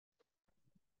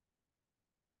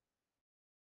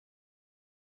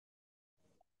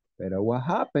Pero what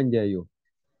happened, Yayo?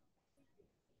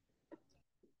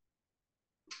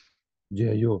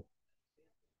 Yayo.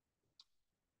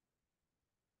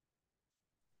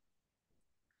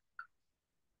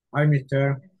 Hi,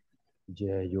 Mr.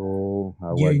 Yayo,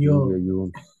 how are you, Yo.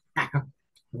 Yayo?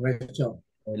 Great job.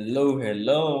 Hello,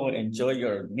 hello. Enjoy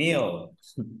your meal.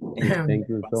 Thank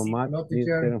you so much, Hello,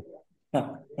 teacher.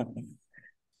 mister.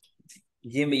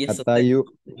 Jimmy, I just a thought second. you,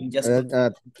 Just uh, connect uh,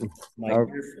 my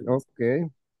earphones. okay,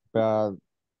 but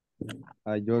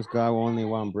I just got only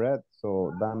one bread,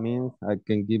 so that means I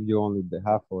can give you only the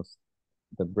half of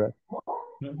the bread.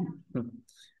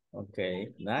 Okay,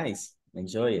 nice.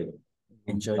 Enjoy it.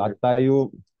 Enjoy I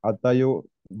your. thought you,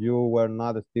 you were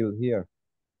not still here.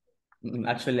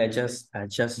 Actually, I just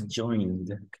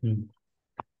joined.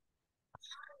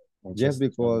 I Just just joined.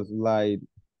 because like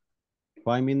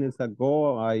 5 minutes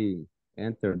ago I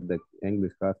entered the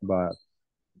English class, but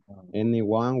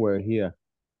anyone were here.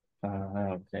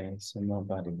 Okay, so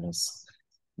nobody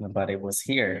was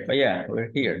here. But yeah,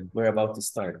 we're here. We're about to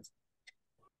start.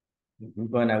 We're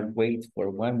gonna wait for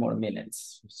 1 more minute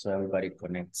so everybody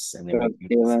connects and then we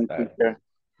can Dylan, start. teacher.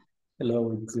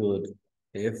 Hello, good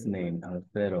evening,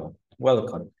 Alfredo.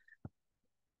 Welcome.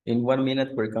 In 1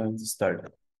 minute, we're going to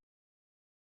start.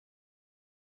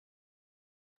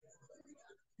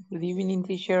 Good evening,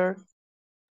 teacher.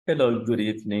 Hello, good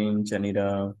evening,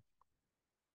 Janita.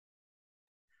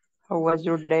 How was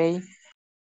your day?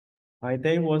 My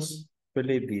day was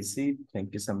really busy.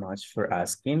 Thank you so much for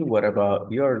asking. What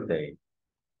about your day?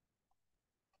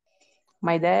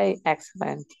 My day,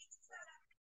 excellent.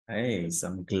 Hey, so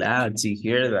I'm glad to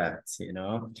hear that.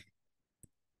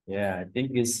 Yeah, I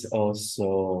think it's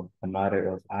also a matter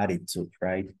of attitude,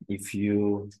 right? If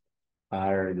you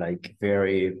are like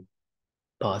very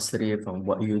positive on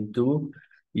what you do,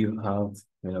 you have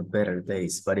better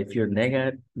days. But if you're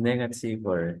negative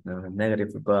or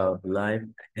negative about life,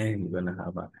 then you're gonna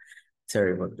have a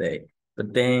terrible day.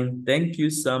 But then thank you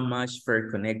so much for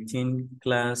connecting,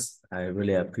 class. I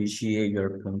really appreciate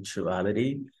your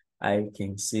punctuality. I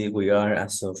can see we are,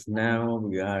 as of now,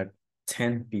 we are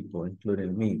 10 people,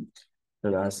 including me.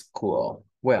 So that's cool.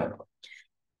 Well,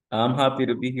 I'm happy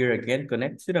to be here again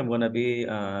connected. I'm gonna be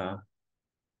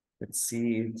let's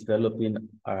see, developing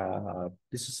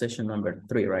this is session number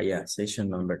 3, right? Yeah, session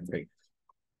number 3.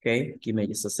 Okay, give me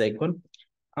just a second.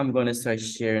 I'm gonna start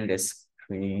sharing the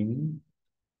screen.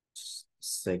 Just a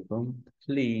second,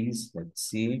 please. Let's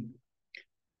see.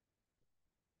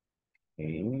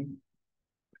 Okay.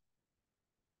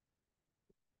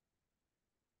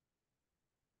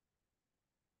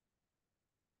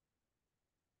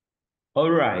 All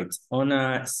right, on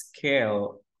a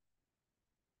scale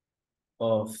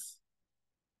of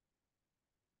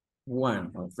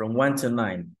from 1 to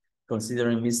 9,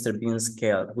 considering Mr. Bean's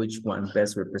scale, which one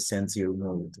best represents your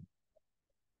mood?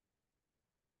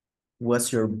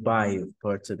 What's your vibe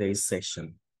for today's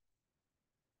session?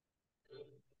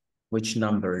 Which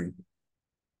number?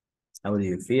 How do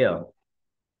you feel?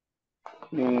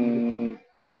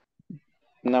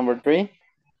 Number 3.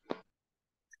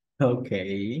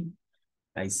 Okay,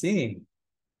 I see.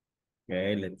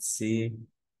 Okay, let's see.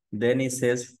 Denny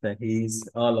says that he's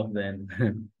all of them.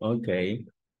 Okay.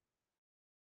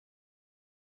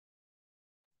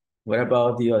 What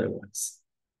about the other ones?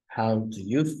 How do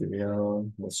you feel?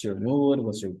 What's your mood?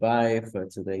 What's your vibe for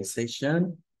today's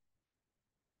session?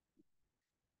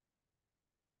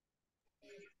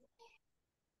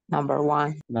 Number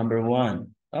 1. Number 1.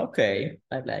 Okay,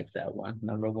 I like that one.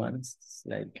 Number 1 is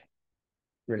like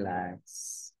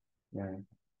relax. Yeah.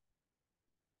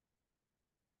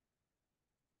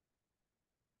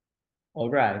 All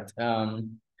right.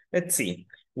 Let's see.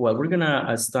 Well, we're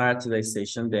gonna start today's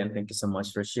session then. Thank you so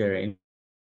much for sharing.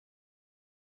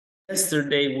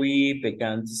 Yesterday, we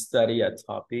began to study a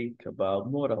topic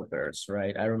about modal verbs,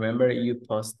 right? I remember you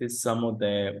posted some of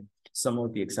the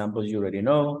examples you already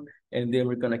know, and then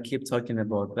we're gonna keep talking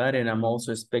about that. And I'm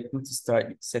also expecting to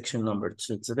start section number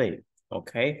 2 today.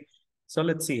 Okay, so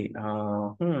let's see.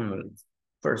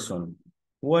 First one,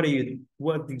 what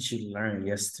did you learn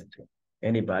yesterday?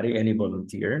 Anybody? Any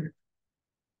volunteer?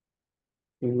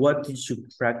 What did you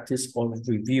practice or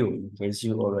review in case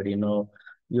you already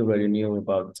knew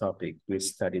about the topic we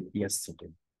studied yesterday?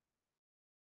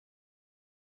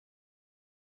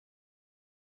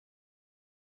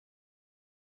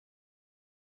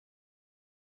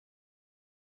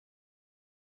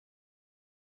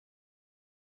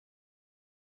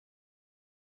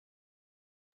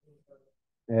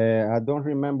 I don't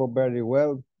remember very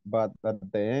well, but at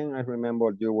the end, I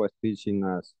remember you were teaching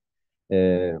us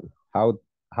uh, how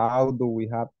how do we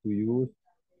have to use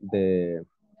the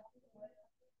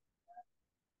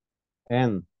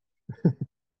N,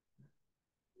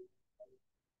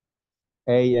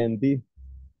 A and D.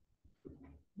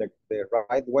 The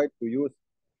right way to use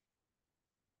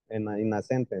in a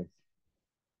sentence.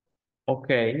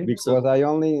 Okay. Because I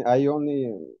only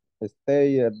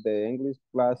stay at the English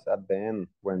class at the end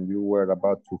when you were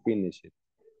about to finish it.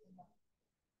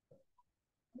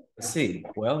 See,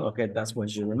 well, okay, that's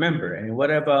what you remember. And what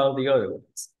about the other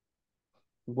ones?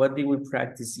 What did we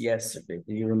practice yesterday?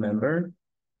 Do you remember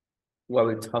what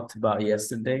we talked about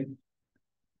yesterday?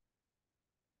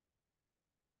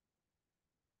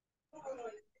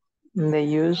 The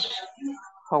use,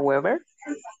 however.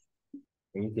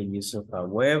 Okay, the use of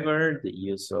however, the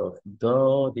use of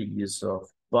though, the use of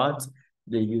but,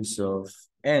 the use of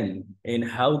and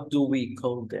how do we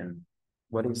call them?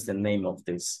 What is the name of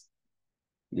these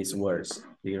words?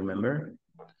 Do you remember?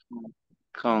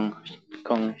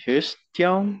 Conjunction.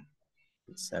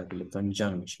 Exactly,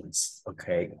 conjunctions.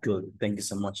 Okay, good. Thank you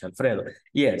so much, Alfredo.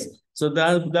 Yes, so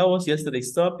that was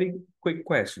yesterday's topic. Quick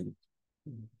question.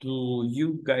 Do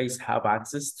you guys have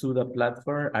access to the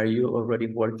platform? Are you already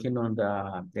working on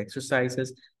the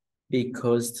exercises?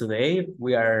 Because today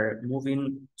we are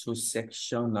moving to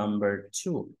section number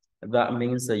 2. That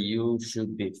means that you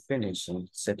should be finishing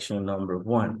section number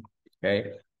 1,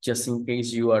 okay? Just in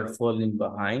case you are falling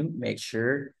behind, make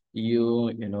sure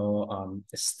you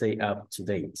stay up to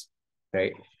date,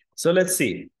 okay? So let's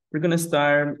see. We're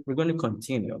gonna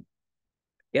continue.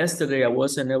 Yesterday, I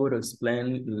wasn't able to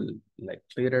explain like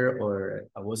clearer, or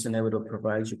I wasn't able to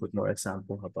provide you with more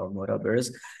examples about modal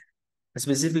verbs,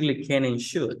 specifically can and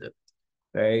should.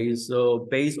 Okay, so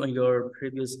based on your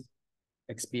previous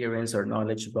experience or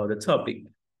knowledge about the topic,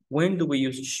 when do we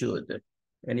use should?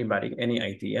 Anybody, any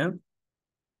idea?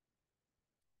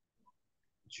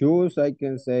 Choose, I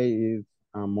can say, is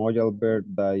a modal verb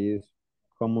that is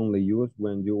commonly used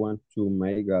when you want to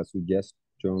make a suggestion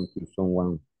to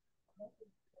someone.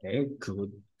 Okay,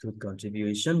 good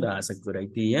contribution. That's a good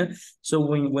idea. So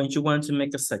when you want to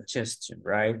make a suggestion,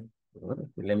 right?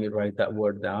 Let me write that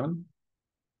word down.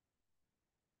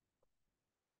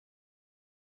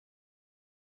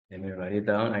 Let me write it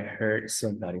down. I heard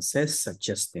somebody says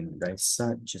suggesting, right?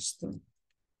 Suggesting.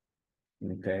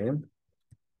 Okay.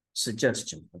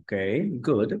 Suggestion. Okay,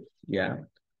 good. Yeah,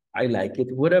 I like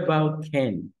it. What about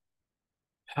can?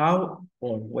 How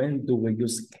or when do we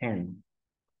use can?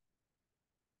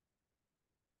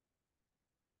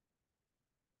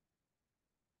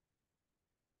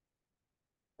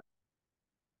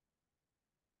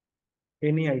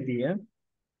 Any idea?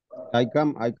 I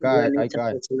can.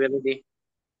 Possibility.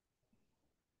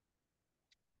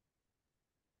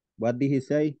 What did he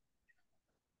say?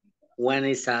 When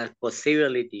it's a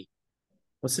possibility.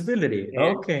 Possibility.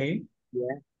 Yeah. Okay.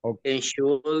 Yeah. Okay. And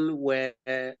should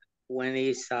when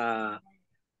it's a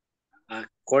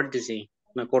courtesy,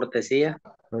 una cortesía.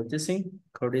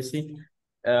 Courtesy.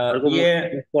 Algo Yeah,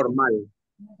 muy formal.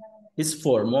 it's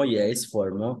formal. Yeah, it's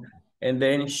formal. And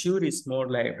then should is more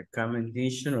like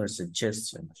recommendation or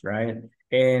suggestions, right?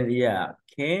 And yeah,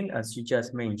 can, as you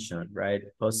just mentioned, right?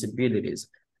 Possibilities.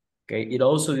 Okay, it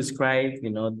also describes,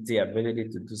 the ability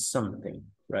to do something,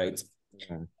 right?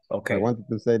 Yeah. Okay. I wanted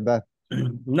to say that.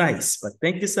 Nice, but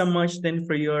thank you so much then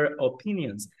for your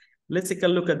opinions. Let's take a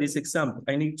look at this example.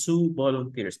 I need 2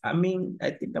 volunteers. I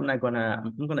think I'm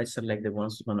gonna select the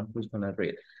ones who's gonna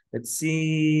read. Let's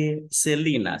see,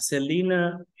 Selena.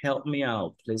 Selena, help me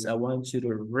out, please. I want you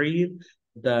to read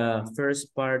the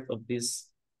first part of this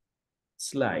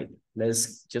slide.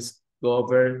 Let's just go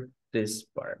over this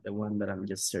part, the one that I'm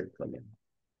just circling.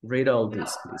 Read all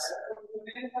this, please.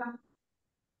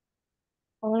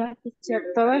 Hola, teacher.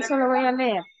 Todo eso lo voy a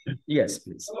leer. Yes,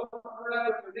 please.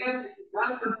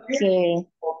 Okay.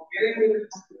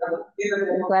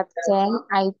 What can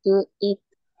I do in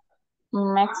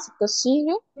Mexico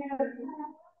City?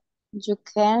 You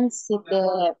can see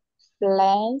the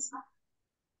place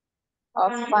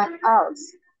of fine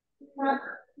arts.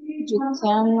 You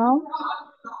can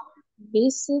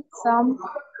visit some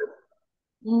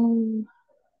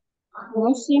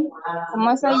museum.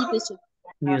 ¿Cómo se dice?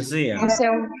 Museum.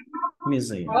 Museum.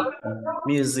 Museum.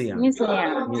 Museum.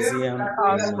 Museum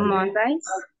of in models.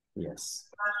 Yes.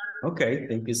 Okay,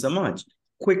 thank you so much.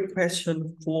 Quick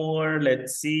question for,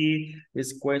 let's see,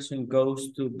 this question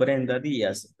goes to Brenda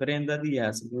Diaz. Brenda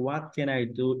Diaz, what can I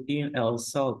do in El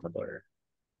Salvador?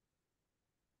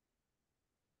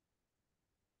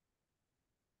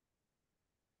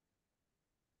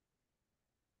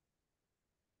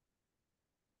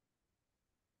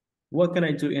 What can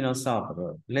I do in El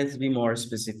Salvador? Let's be more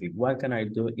specific. What can I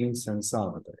do in San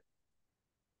Salvador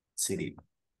City?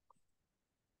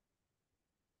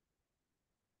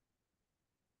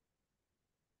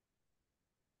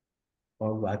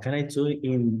 Or what can I do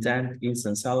in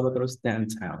San Salvador's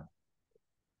downtown?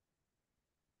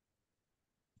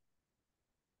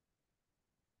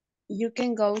 You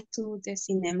can go to the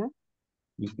cinema.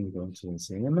 You can go to the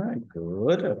cinema.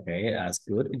 Good. Okay, that's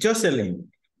good.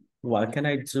 Jocelyn, what can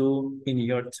I do in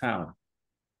your town?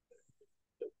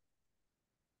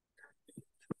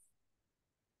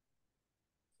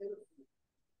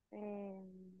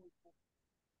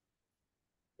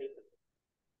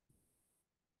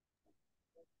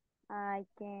 I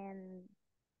can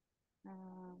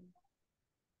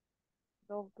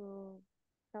go to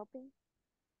shopping.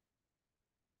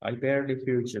 I barely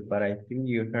heard you, but I think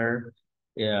you heard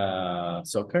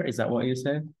soccer. Is that what you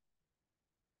said?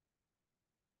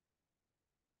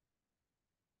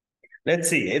 Let's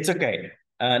see. It's okay.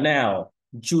 Now,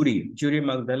 Judy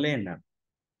Magdalena.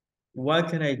 What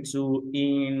can I do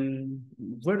in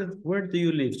where do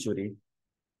you live, Judy?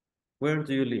 Where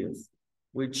do you live?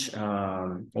 Which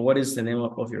what is the name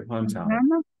of your hometown?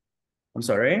 I'm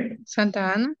sorry? Santa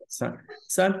Ana.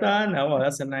 Santa Ana. Oh,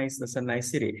 that's a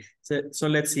nice city. So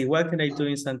let's see, what can I do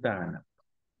in Santa Ana?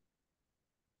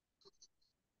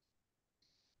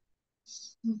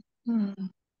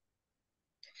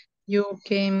 You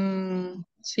can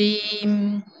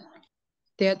see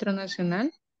Teatro Nacional.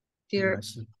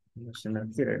 National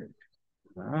Theater.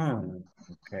 Ah,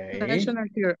 okay. National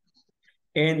Theater.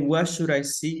 And what should I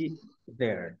see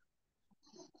there?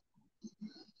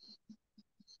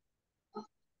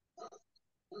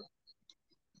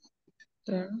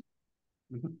 There.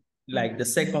 Like the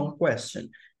second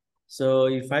question. So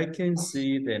if I can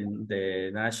see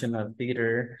the National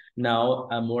Theater, now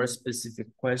a more specific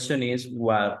question is,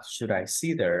 what should I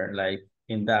see there? Like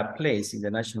in that place, in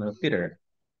the National Theater?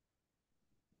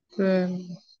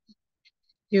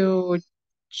 You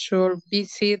should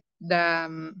visit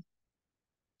the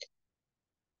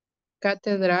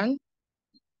cathedral.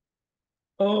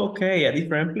 Okay, a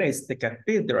different place, the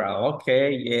cathedral. Okay,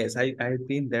 yes, I've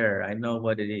been there. I know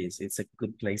what it is. It's a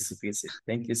good place to visit.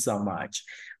 Thank you so much.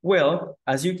 Well,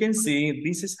 as you can see,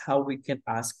 this is how we can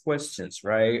ask questions,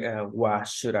 right? What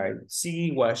should I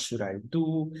see? What should I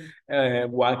do?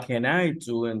 What can I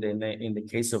do in the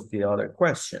case of the other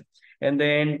question? And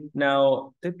then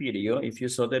now the video, if you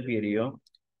saw the video,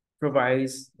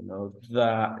 provides,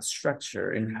 the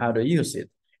structure and how to use it.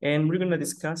 And we're going to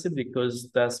discuss it because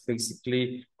that's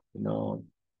basically,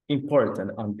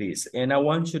 important on this. And I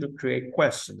want you to create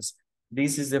questions.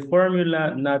 This is the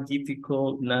formula, not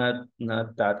difficult, not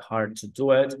that hard to do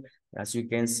it. As you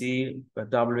can see, the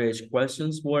WH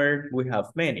questions word, we have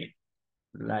many.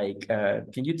 Like,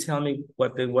 can you tell me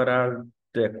what are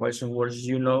the question words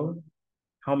you know?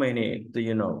 How many do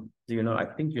you know? Do you know? I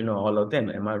think you know all of them.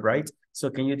 Am I right? So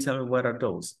can you tell me what are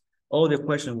those? All the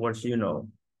question words you know,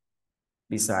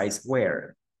 besides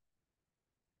where.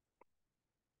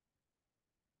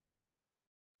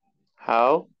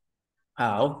 How?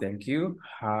 How, thank you.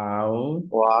 How.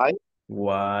 Why?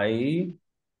 Why.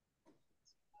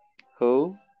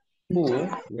 Who? Who,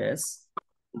 yes.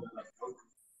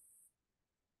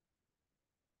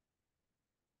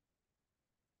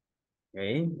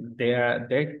 Okay,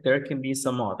 there can be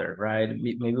some other, right?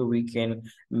 Maybe we can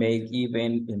make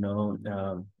even,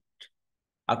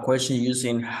 a question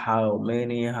using how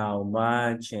many, how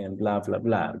much, and blah, blah,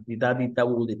 blah. That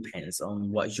will depends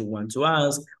on what you want to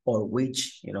ask or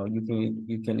which,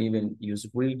 you can even use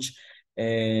which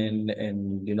and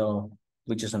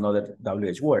which is another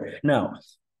WH word. Now,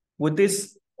 with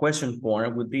this question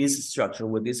form, with this structure,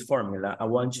 with this formula, I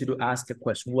want you to ask a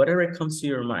question, whatever comes to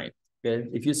your mind. Okay?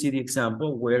 If you see the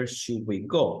example, where should we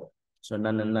go? So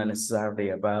not necessarily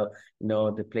about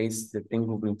the place, the thing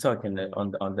we've been talking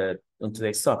on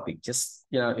today's topic. Just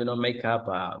make up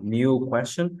a new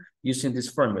question using this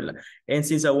formula. And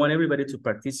since I want everybody to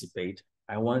participate,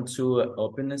 I want to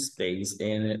open a space,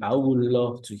 and I would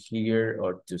love to hear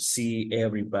or to see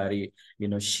everybody,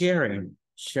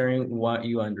 sharing what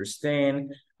you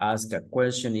understand. Ask a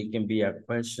question. It can be a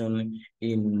question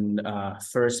in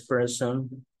first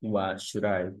person. What should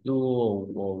I do?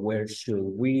 Or where should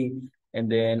we?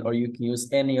 And then, or you can use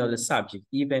any other subject,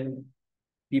 even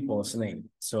people's name.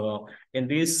 So in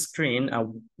this screen,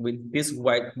 with this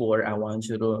whiteboard, I want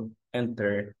you to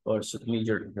enter or submit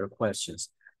your questions.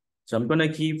 So I'm gonna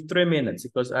give 3 minutes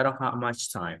because I don't have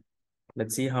much time.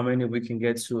 Let's see how many we can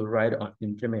get to write on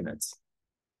in 3 minutes.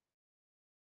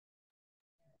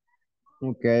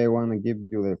 Okay, I want to give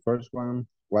you the first one.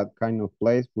 What kind of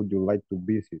place would you like to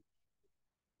visit?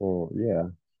 Oh, yeah.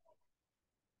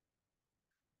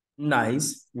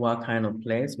 Nice. What kind of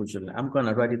place would you like? I'm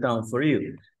gonna write it down for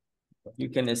you. You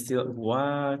can still,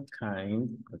 what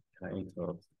kind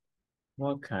of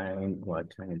What kind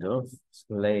of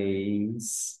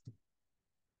place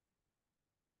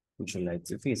would you like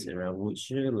to visit? Or would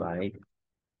you like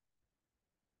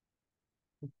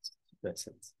to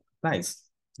visit? Nice.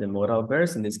 The modal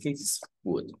verbs in this case is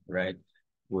would, right?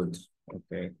 Would.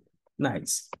 Okay.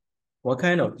 Nice. What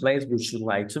kind of place would you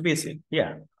like to visit?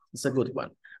 Yeah, it's a good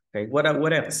one. Okay. What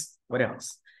else? What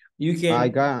else? You can. I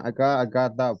got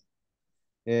that.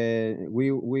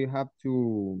 We have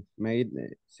to make a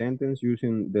sentence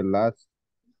using the last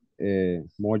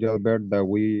modal verb that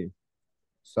we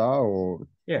saw, or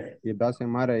Yeah. it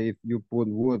doesn't matter if you put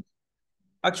would.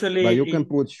 Actually, But you can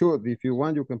put should if you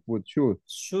want. You can put should.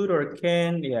 Should or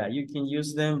can, yeah, you can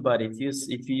use them. But if you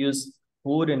use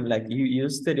would and like you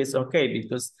used it, it's okay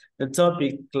because the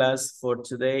topic class for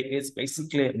today is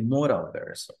basically modal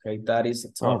verbs. Okay, that is the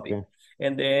topic. Okay.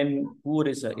 And then would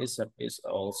is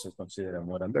also considered a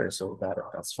modal verb, so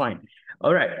that's fine.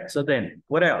 All right. So then,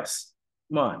 what else?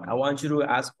 Come on, I want you to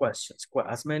ask questions,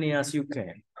 as many as you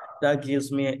can. That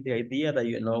gives me the idea that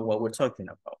you know what we're talking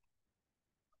about.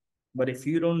 But if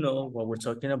you don't know what we're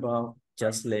talking about,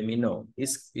 just let me know.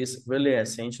 It's really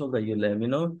essential that you let me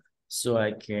know so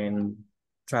I can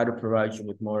try to provide you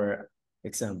with more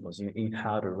examples in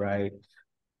how to write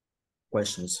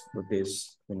questions with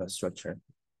this structure.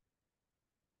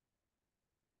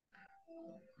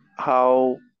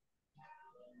 How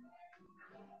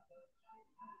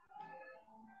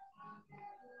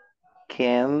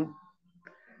can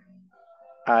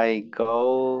I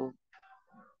go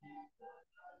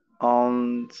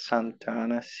on Santa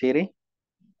Ana City?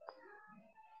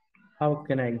 How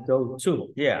can I go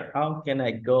to? Yeah, how can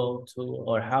I go to,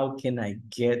 or how can I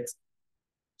get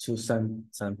to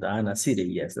Santa Ana City?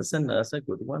 Yes, that's a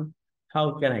good one.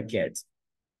 How can I get?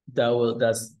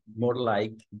 That's more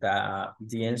like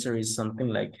the answer is something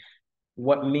like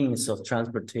what means of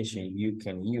transportation you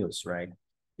can use, right?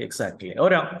 Exactly. All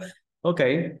right.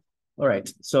 Okay. All right.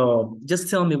 So just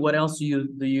tell me what else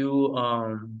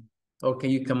or can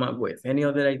you come up with? Any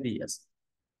other ideas?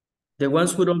 The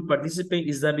ones who don't participate,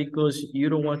 is that because you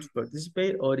don't want to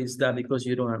participate or is that because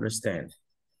you don't understand?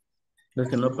 Los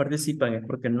que no participan es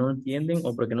porque no entienden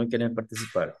o porque no quieren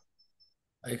participar.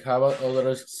 I have other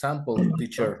example,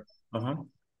 teacher.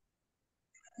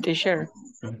 Teacher.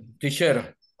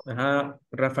 Teacher.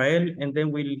 Rafael, and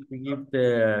then we'll give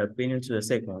the opinion to the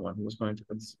second one who's going to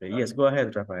participate. Yes, go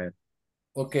ahead, Rafael.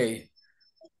 Okay.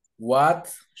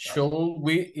 What should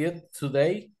we eat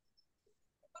today?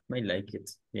 I like it.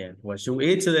 Yeah. What should we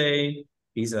eat today?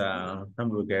 Pizza,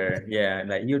 hamburger. Yeah,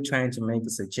 like you're trying to make a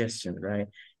suggestion, right?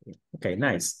 Okay,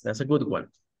 nice. That's a good one.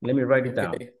 Let me write it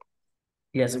down.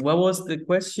 Yes, what was the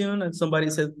question? And somebody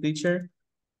said teacher?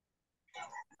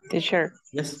 Teacher.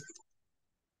 Yes.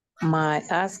 My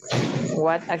ask,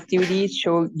 what activities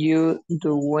should you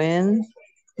do when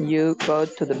you go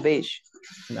to the beach?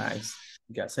 Nice.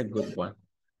 That's a good one.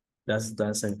 That's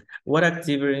what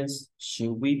activities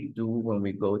should we do when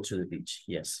we go to the beach?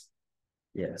 Yes.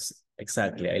 Yes,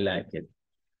 exactly. I like it.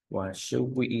 What should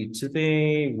we eat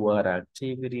today? What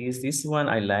activities? This one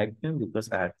I like them because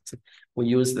we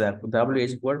use the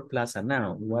WH word plus a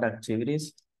noun. What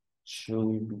activities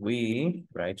should we,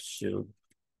 right? Should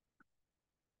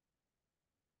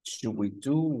we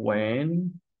do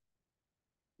when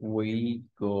we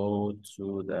go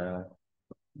to the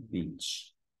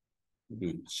beach?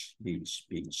 Beach.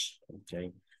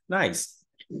 Okay, nice.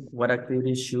 What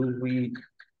activities should we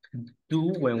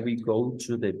do when we go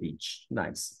to the beach?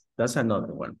 Nice. That's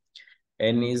another one.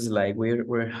 And it's like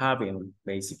we're having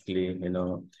basically,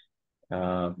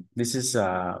 this is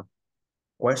a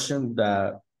question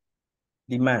that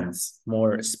demands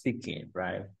more speaking,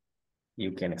 right?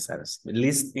 You can start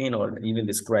listing or even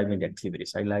describing the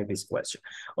activities. I like this question.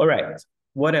 All right.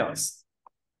 What else?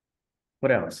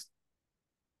 What else?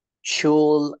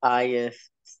 Should I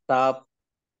stop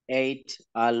eat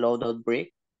a lot of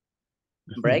break?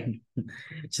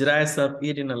 Should I stop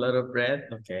eating a lot of bread?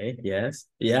 Okay, yes.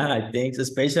 Yeah, I think so,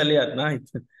 especially at night.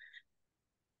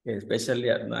 Especially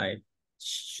at night.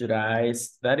 Should I,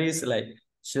 that is like,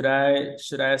 should I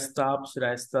stop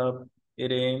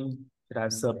eating? Should I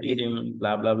stop eating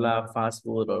blah, blah, blah, fast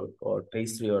food or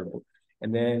pastry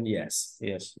and then yes,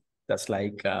 that's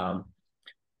like,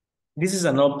 this is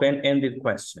an open-ended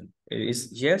question. It is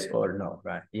yes or no,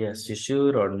 right? Yes, you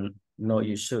should, or no,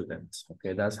 you shouldn't.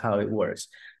 Okay, that's how it works.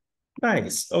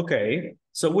 Nice. Okay,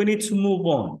 so we need to move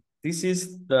on. This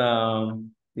is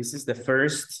the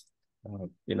first,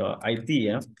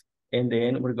 idea, and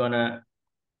then we're gonna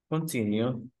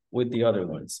continue with the other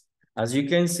ones. As you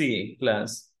can see,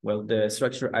 class, well, the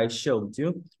structure I showed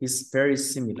you is very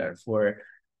similar for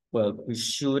Well, we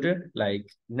should,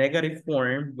 like negative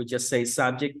form, we just say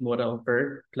subject, modal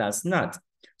verb plus not.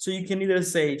 So you can either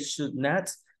say should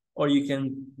not, or you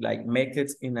can like make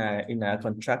it in a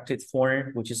contracted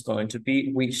form, which is going to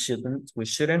be we shouldn't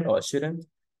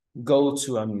go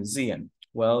to a museum.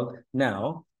 Well,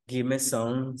 now give me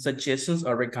some suggestions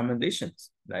or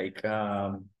recommendations, like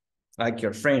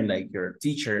your friend, like your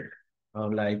teacher,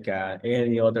 or like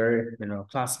any other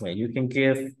classmate. You can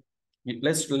give.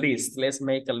 Let's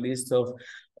make a list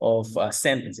of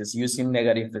sentences using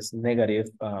negative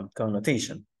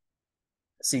connotation.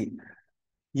 See,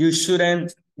 you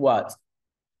shouldn't what?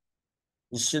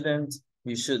 You shouldn't.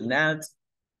 You should not.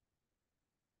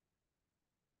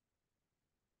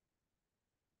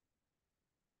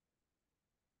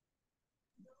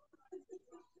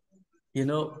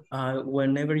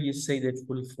 Whenever you say the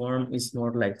full form, it's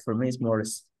more like, for me, it's more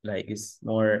like,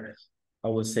 I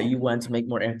would say you want to make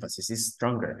more emphasis, it's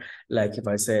stronger. Like if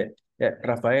I say, yeah,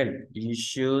 Rafael, you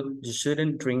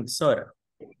shouldn't drink soda.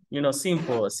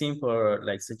 Simple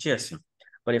like suggestion.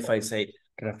 But if I say,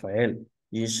 Rafael,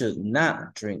 you should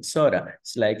not drink soda,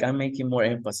 it's like I'm making more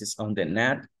emphasis on the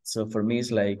not. So for me,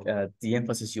 it's like the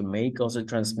emphasis you make also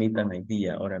transmit an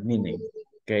idea or a meaning,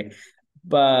 okay?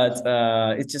 But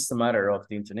it's just a matter of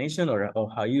the intonation or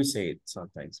how you say it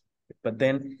sometimes. But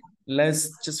then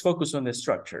let's just focus on the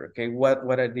structure, okay?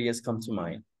 What ideas come to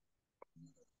mind?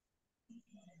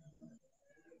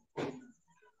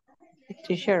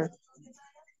 Teacher.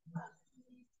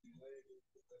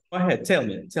 Go ahead, tell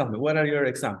me, what are your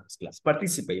examples, class?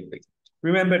 Participate, please.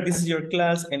 Remember, this is your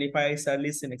class, and if I start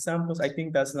listing examples, I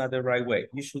think that's not the right way.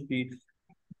 You should eat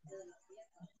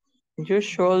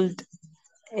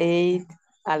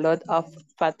a lot of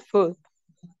fast food.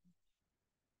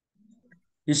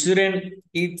 You shouldn't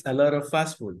eat a lot of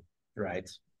fast food, right?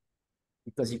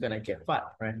 Because you're gonna get fat,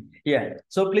 right? Yeah,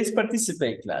 so please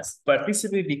participate, class.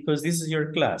 Participate because this is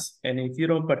your class. And if you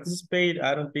don't participate,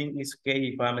 I don't think it's okay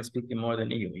if I'm speaking more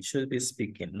than you. You should be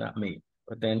speaking, not me.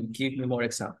 But then give me more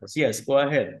examples. Yes, go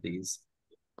ahead, please.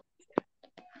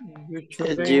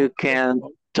 You can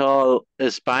talk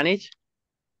Spanish?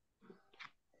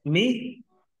 Me?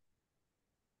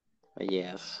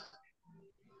 Yes.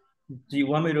 Do you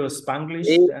want me to Spanglish?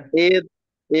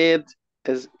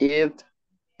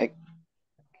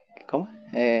 ¿Cómo?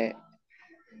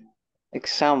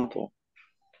 Example.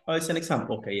 Oh, it's an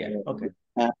example. Okay, yeah, okay.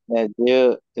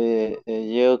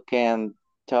 You can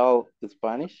talk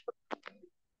Spanish?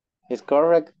 Is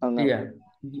correct or no? Yeah.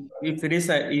 If it is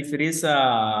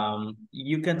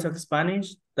you can talk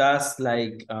Spanish, that's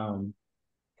like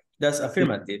that's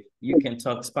affirmative. You can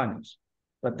talk Spanish.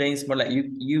 But then it's more like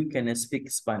you can speak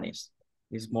Spanish.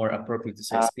 It's more appropriate to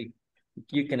say speak.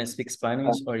 You can speak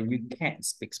Spanish, or you can't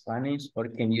speak Spanish, or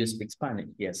can you speak Spanish?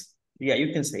 Yes. Yeah,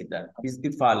 you can say that.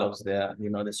 It follows the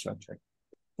the structure.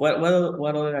 What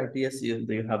other ideas do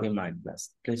you have in mind, class?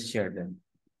 Please share them.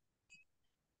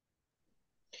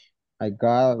 I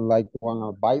got like one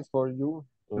advice for you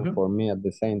and for me at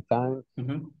the same time.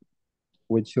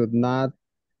 We should not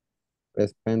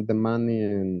spend the money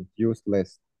in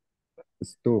useless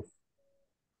stuff.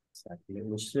 Exactly.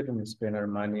 We shouldn't spend our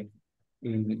money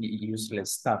in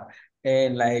useless stuff.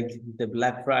 And like the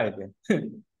Black Friday.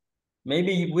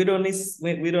 Maybe we don't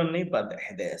need, but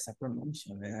there's a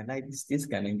promotion. I like this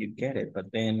kind and you get it.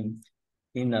 But then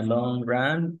in the long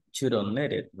run, you don't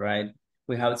need it, right?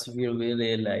 We have to be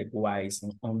really like wise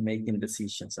on making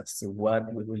decisions as to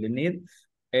what we really need.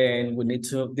 And we need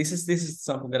to, this is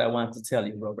something that I want to tell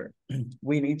you, Robert.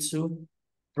 We need to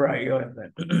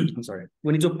prioritize. I'm sorry.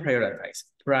 We need to prioritize.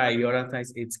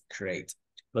 Prioritize, it's great.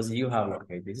 Because you have,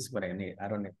 okay, this is what I need. I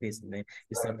don't need this. And then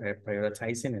you start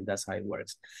prioritizing, and that's how it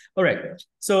works. All right.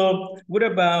 So what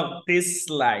about this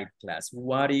slide, class?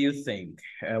 What do you think?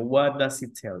 What does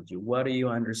it tell you? What do you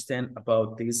understand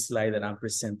about this slide that I'm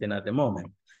presenting at the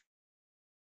moment?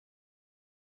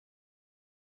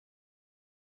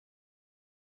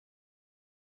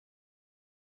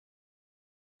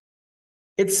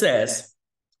 It says,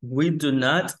 we do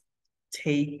not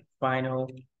take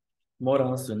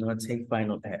models do not take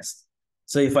final tests.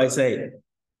 So if I say,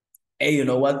 hey, you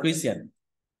know what, Christian?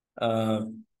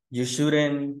 You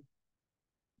shouldn't,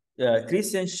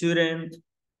 Christian shouldn't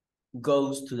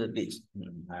go to the beach.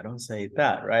 I don't say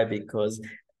that, right? Because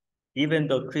even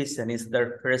though Christian is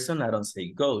third person, I don't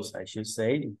say goes. I should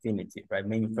say infinitive, right?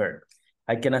 Main verb.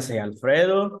 I cannot say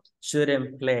Alfredo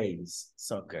shouldn't play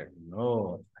soccer.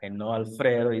 No, I know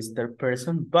Alfredo is third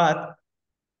person, but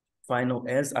final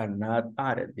S are not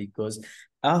added because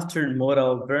after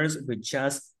modal verbs, we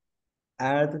just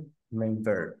add main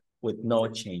verb with no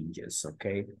changes,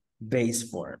 okay? Base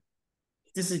form.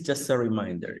 This is just a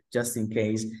reminder, just in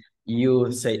case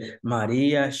you say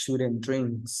Maria shouldn't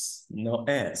drink no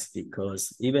S,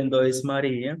 because even though it's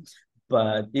Maria,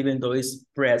 but even though it's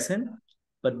present,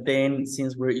 but then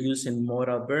since we're using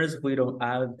modal verbs, we don't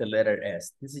add the letter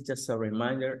S. This is just a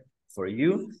reminder for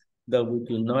you that we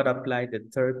do not apply the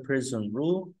third person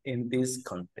rule in this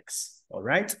context, all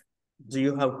right? Do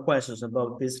you have questions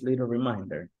about this little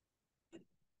reminder?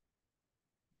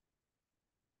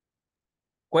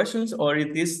 Questions, or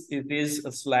it is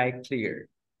a slide clear?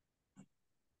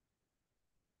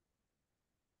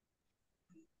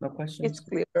 No questions? It's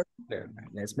clear. Clear.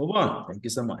 Let's move on. Thank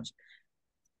you so much.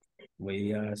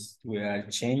 We are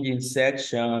changing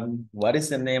section. What is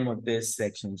the name of this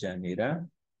section, Janita?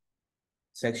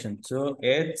 Section 2,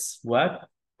 it's what?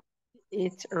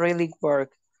 It's really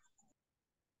work.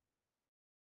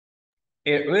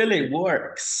 It really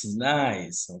works.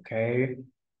 Nice, okay.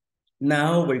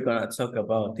 Now we're gonna talk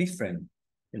about different,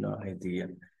 idea.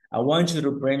 I want you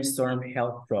to brainstorm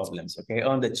health problems, okay,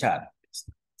 on the chat.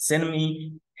 Send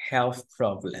me health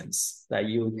problems that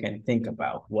you can think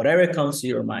about. Whatever comes to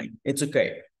your mind, it's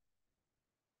okay.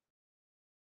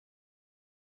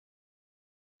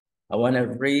 I want to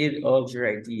read all your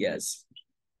ideas.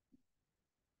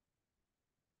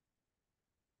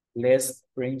 Let's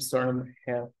brainstorm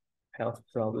health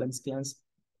problems, class.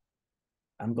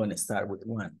 I'm going to start with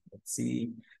one. Let's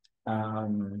see.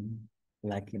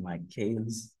 Like in my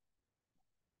case,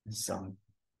 some.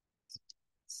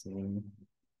 See.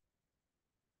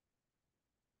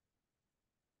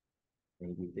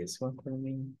 Maybe this one for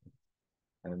me.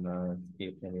 I don't know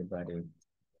if anybody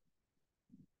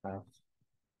have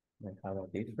a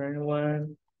different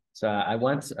one. So I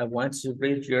want to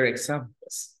read your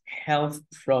examples. Health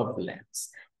problems,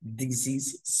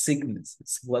 disease,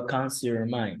 sicknesses. What comes to your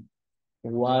mind?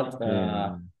 What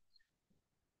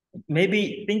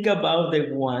maybe think about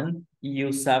the one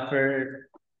you suffer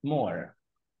more.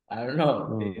 I don't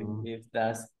know if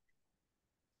that's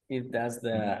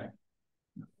the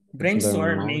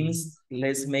brainstorm means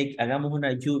hagamos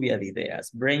una lluvia de ideas.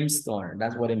 Brainstorm,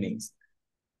 that's what it means.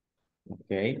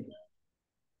 Okay.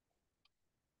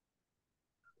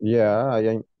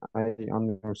 Yeah, I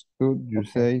understood you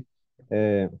say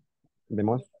the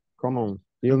most common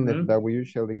illness that we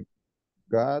usually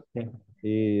got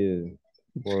is,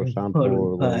 for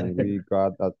example,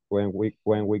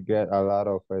 when we get a lot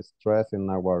of stress in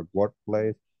our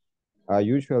workplace, I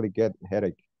usually get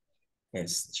headache.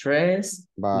 Stress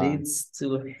leads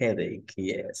to headache.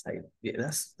 Yes,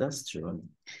 that's true.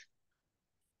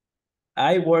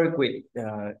 I work with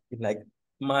like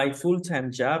my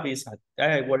full-time job is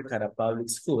I work at a public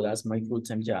school. That's my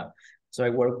full-time job. So I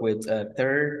work with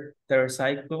third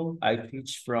cycle. I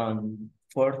teach from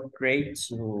 4th grade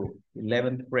to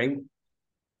 11th grade,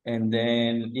 and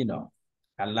then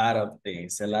a lot of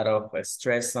things, a lot of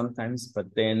stress sometimes,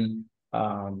 but then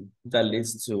that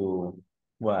leads to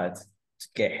what? To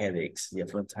get headaches,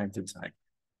 from time to time.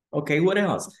 Okay, what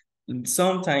else?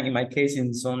 Sometimes in my case,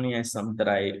 insomnia is something that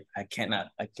I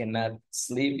cannot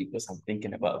sleep because I'm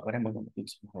thinking about what am I going to do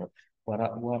tomorrow?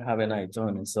 What haven't I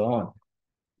done, and so on.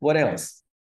 What else?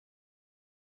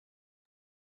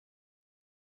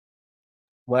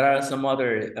 What are some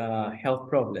other health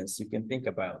problems you can think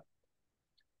about?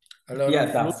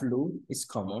 The flu is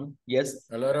common. Yes.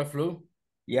 A lot of flu?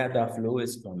 Yeah, the flu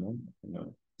is common,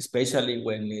 especially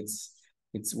when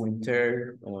it's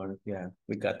winter, or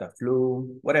we got the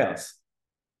flu. What else?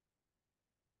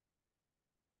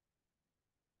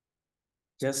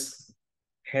 Just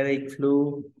headache,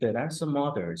 flu. There are some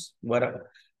others. What are?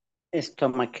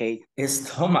 Stomachache.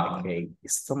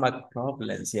 Stomach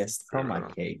problems. Yes,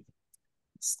 stomachache.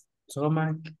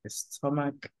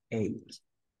 Stomach ache.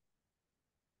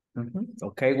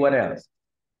 Okay, what else?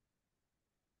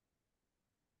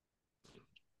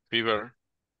 Fever.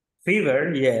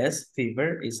 Fever, yes,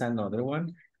 fever is another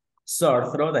one.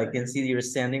 Sore throat, I can see you're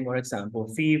sending more example.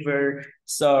 Fever,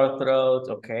 sore throat,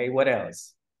 okay, what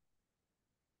else?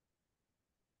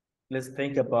 Let's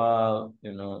think about,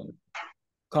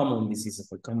 common diseases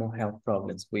or common health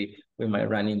problems we might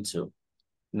run into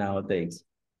nowadays.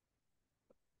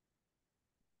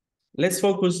 Let's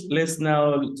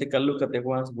now take a look at the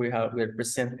ones we're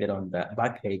presented on the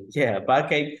backache. Yeah,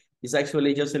 backache is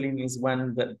actually, Jocelyn, this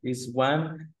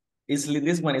one is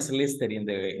listed in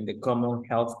the common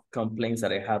health complaints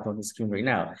that I have on the screen right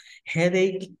now.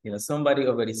 Headache, somebody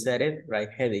already said it, right?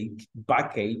 Headache,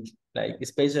 backache, like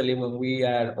especially when we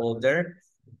are older,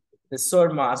 the sore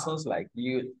muscles, like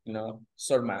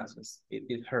sore muscles,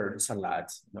 it hurts a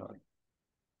lot,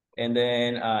 And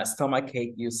then stomach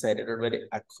ache, you said it already,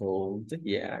 a cold,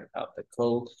 yeah, the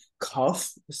cold,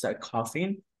 cough, start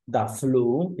coughing, the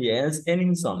flu, yes, and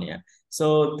insomnia.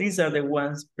 So these are the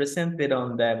ones presented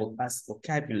on the as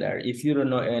vocabulary. If you don't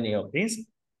know any of these,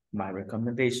 my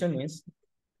recommendation is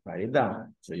write it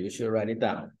down. So you should write it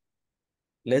down.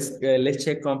 Let's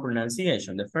check on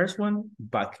pronunciation. The first one,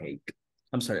 backache.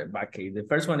 I'm sorry, backache. The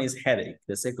first one is headache.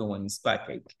 The second one is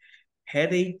backache.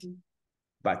 Headache,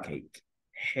 backache.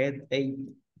 Headache,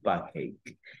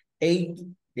 backache. Ache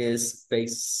is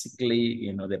basically,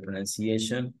 you know, the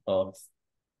pronunciation of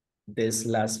this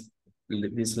last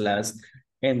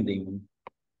ending.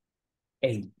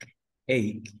 Ache,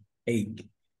 ache, ache,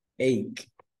 ache.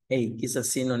 Ache is a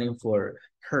synonym for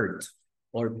hurt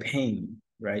or pain,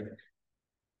 right?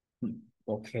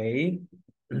 Okay.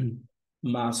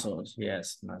 Muscles,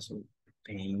 yes, muscle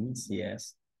pains,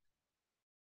 yes.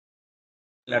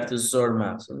 Similar to sore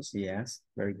muscles, yes,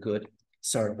 very good.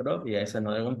 Sore throat, yes,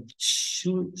 another one.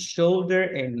 Shoulder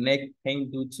and neck pain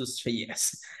due to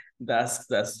stress. Yes,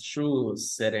 that's true,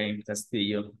 Seren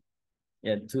Castillo.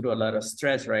 Yeah, due to a lot of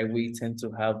stress, right? We tend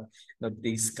to have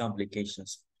these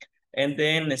complications. And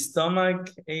then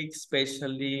stomach ache,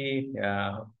 especially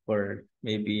for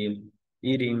maybe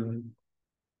eating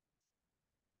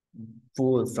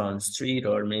food from street,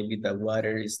 or maybe the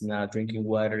water is not, drinking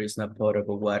water is not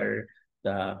potable water,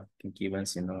 that can give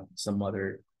us, you know, some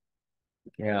other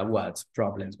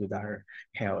problems with our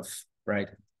health, right?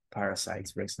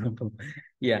 Parasites, for example.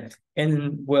 Yeah,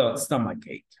 and well, stomach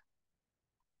ache.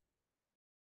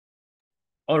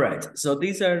 All right, so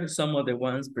these are some of the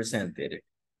ones presented.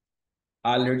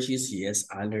 Allergies, yes,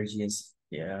 allergies,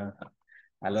 yeah.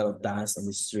 A lot of dust on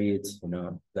the streets, you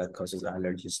know, that causes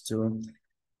allergies too.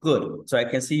 Good. So I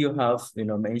can see you have, you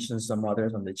know, mentioned some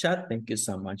others on the chat. Thank you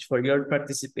so much for your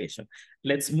participation.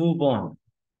 Let's move on.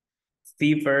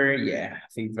 Fever, yeah,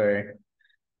 fever.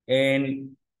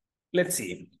 And let's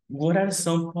see, what are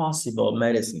some possible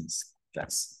medicines,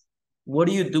 class? What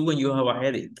do you do when you have a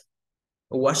headache?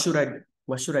 What should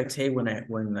I take when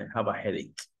I have a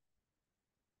headache?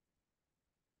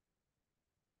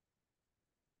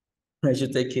 I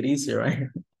should take it easy, right?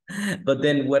 But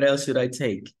then what else should I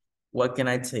take? What can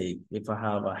I take if I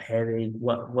have a headache?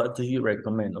 What do you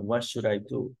recommend? What should I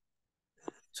do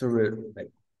to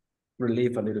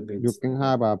relieve a little bit? You can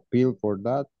have a pill for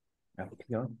that. A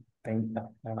pill?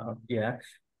 Yeah.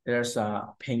 There's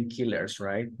painkillers,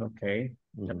 right? Okay.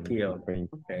 A pill.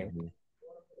 Okay.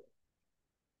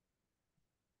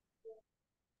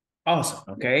 Awesome.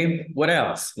 Okay. What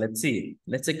else? Let's see.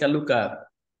 Let's take a look at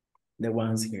the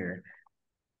ones here.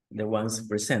 The ones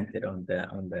presented on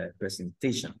the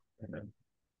presentation.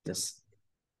 Just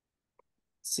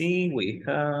see, we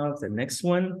have the next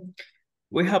one.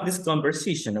 We have this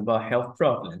conversation about health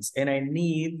problems, and I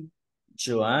need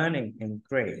Joanne and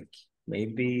Craig,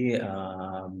 maybe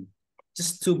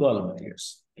just 2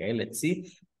 volunteers. Okay, let's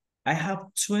see. I have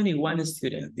 21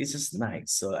 students. This is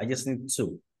nice. So I just need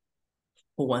 2.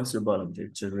 Who wants to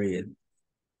volunteer to read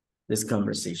this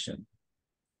conversation?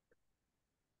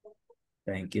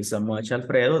 Thank you so much,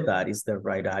 Alfredo. That is the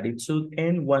right attitude.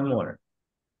 And one more.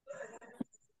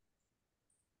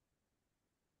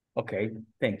 Okay,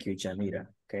 thank you, Janira.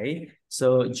 Okay,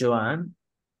 so Joanne,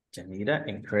 Janira,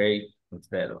 and Craig,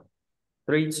 Alfredo.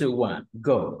 3, 2, 1,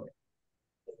 go.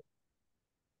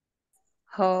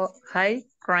 Hi,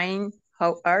 Crane.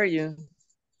 How are you?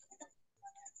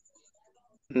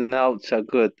 Not so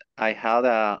good. I had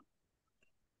a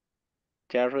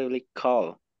terribly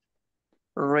cold.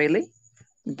 Really?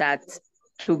 That's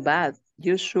too bad.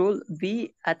 You should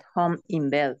be at home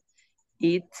in bed.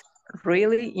 It's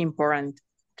really important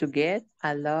to get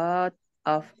a lot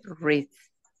of rest.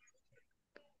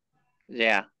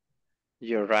 Yeah,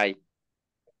 you're right.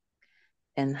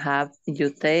 And have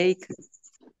you take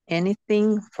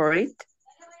anything for it?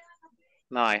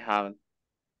 No, I haven't.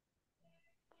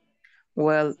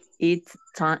 Well, it's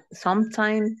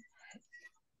sometimes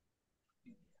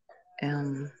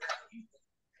and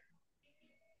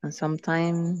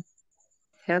sometimes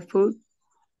helpful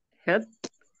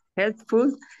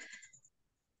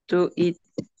to eat.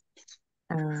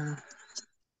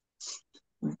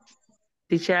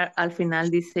 Teacher, al final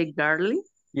dice garlic.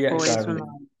 Yeah, garlic.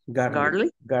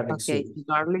 Garlic? Garlic Okay, soup.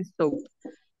 garlic soap.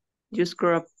 You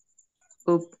scrub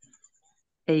up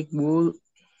a whole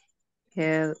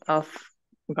head of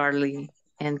garlic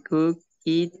and cook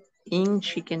it in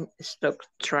chicken stock.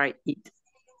 Try it.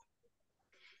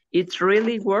 It's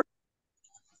really worth.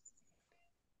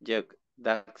 Yuck,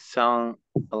 that sounds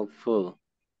awful.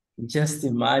 Just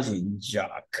imagine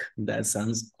Jock. That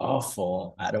sounds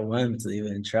awful. I don't want to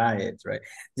even try it, right?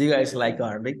 Do you guys like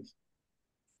garlic?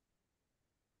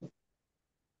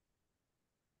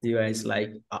 Do you guys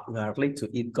like garlic, to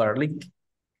eat garlic?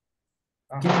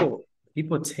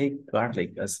 People take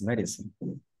garlic as medicine.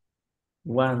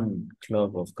 1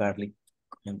 clove of garlic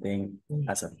and then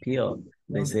as a pill,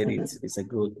 they said it's a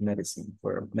good medicine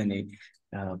for many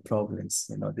problems,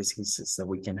 diseases that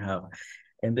we can have.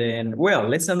 And then, well,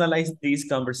 let's analyze this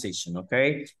conversation,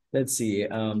 okay? Let's see,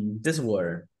 this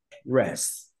word,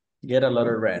 rest. Get a lot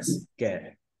of rest.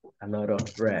 Get a lot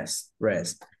of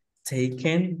rest.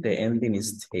 Taken, the ending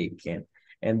is taken.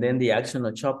 And then the action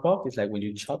of chop up is like when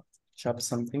you chop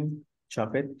something,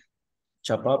 chop it,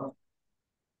 chop up.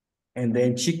 And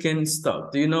then chicken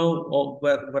stock. Do you know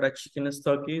what a chicken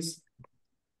stock is?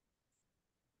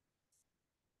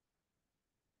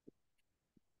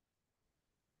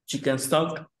 Chicken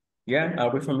stock. Yeah,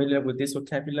 are we familiar with this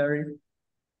vocabulary?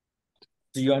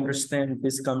 Do you understand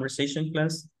this conversation,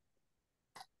 class?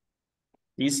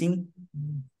 Easy?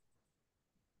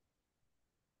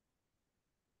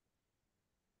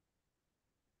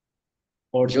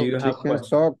 Or do you have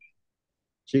questions?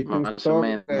 Chicken stock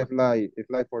is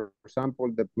like, for example,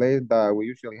 the place that we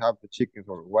usually have the chickens,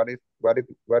 or what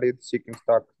is chicken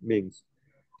stock means?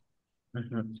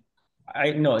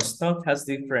 I know stock has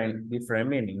different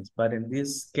meanings, but in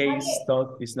this case,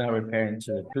 stock is not referring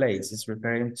to the place. It's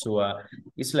referring to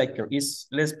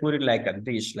let's put it like a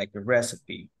dish, like a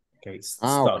recipe. Okay,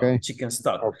 stock, okay. Chicken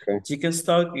stock. Okay. Chicken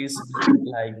stock is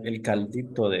like el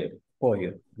caldito de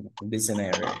pollo in this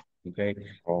scenario. Okay,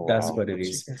 that's what it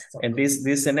is. And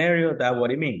this scenario, that's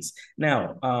what it means.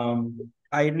 Now,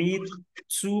 I need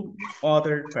 2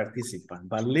 other participants,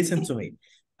 but listen to me.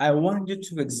 I want you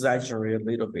to exaggerate a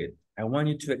little bit. I want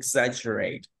you to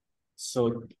exaggerate.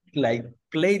 So, like,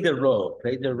 play the role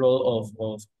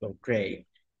of Gray.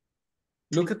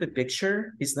 Look at the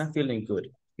picture. He's not feeling good.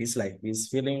 He's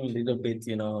feeling a little bit,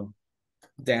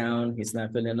 down. He's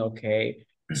not feeling okay.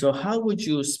 So how would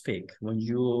you speak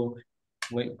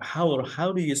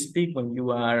how do you speak when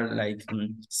you are like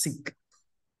sick?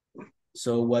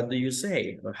 So what do you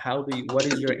say? Or what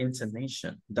is your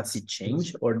intonation? Does it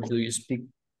change, or do you speak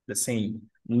the same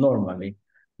normally?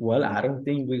 Well, I don't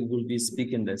think we will be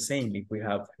speaking the same if we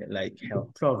have like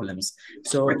health problems.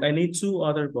 So I need 2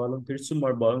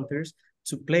 more volunteers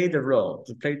to play the role,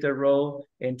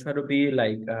 and try to be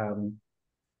like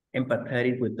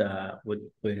empathetic with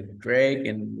Greg.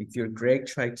 And if you're Greg,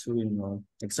 try to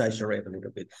exaggerate a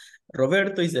little bit.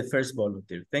 Roberto is the first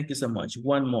volunteer. Thank you so much.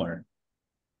 1 more.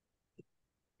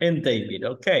 And David.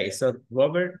 Okay, so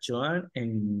Robert, Joan,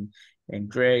 and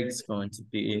Greg's going to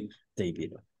be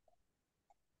David.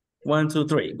 1, 2,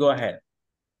 3. Go ahead.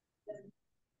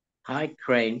 Hi,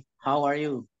 Craig. How are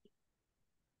you?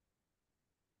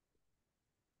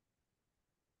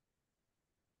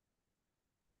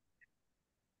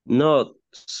 Not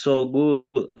so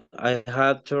good. I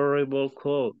have terrible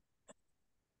cold.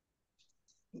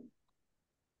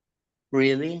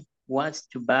 Really? What's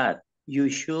too bad? You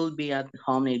should be at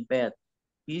home in bed.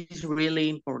 It's really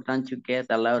important to get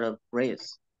a lot of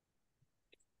rest.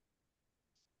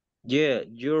 Yeah,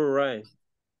 you're right.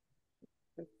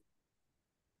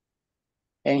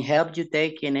 And have you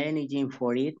taken anything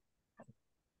for it?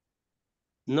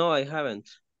 No, I haven't.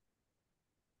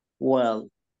 Well,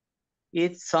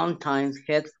 it's sometimes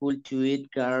helpful to eat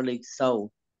garlic,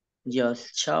 so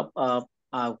just chop up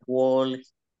a whole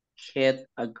head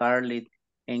of garlic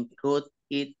and cut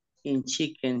it in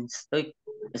chicken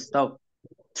stock.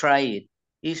 Try it.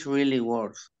 It really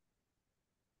works.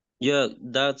 Yeah,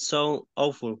 that sounds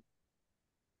awful.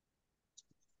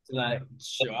 Like,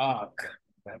 shock.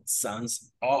 That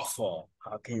sounds awful.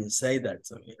 How can you say that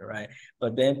to me, right?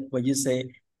 But then when you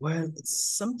say, well,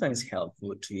 it's sometimes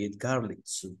helpful to eat garlic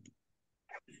soup,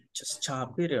 just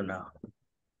chop it or not.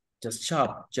 Just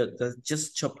chop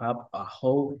up a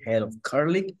whole head of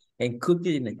garlic and cook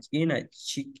it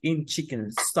in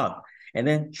chicken stock, and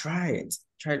then try it.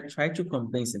 Try to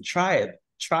convince and try it.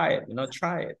 Try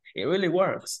it. It really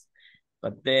works.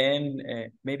 But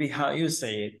then maybe how you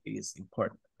say it is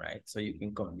important, right? So you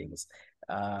can convince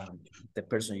the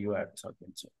person you are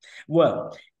talking to.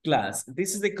 Well, class,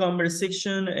 this is the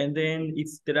conversation, and then if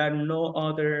there are no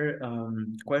other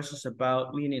questions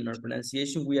about meaning or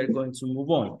pronunciation, we are going to move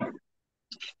on.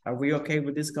 Are we okay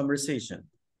with this conversation?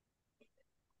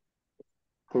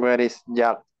 Where is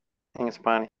Jack in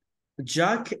Spanish?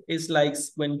 Jack is like,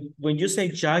 when you say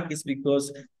Jack, it's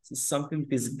because it's something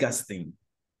disgusting.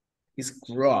 It's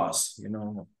gross,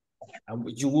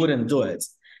 you wouldn't do it.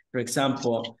 For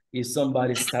example, if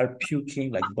somebody start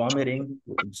puking, like vomiting,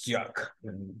 yuck,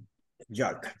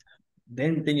 yuck.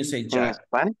 Then you say In yuck,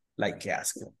 Spanish? like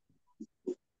casco.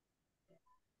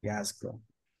 Casco.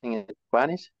 In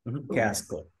Spanish?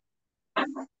 Casco.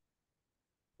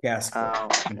 Casco.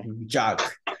 Okay.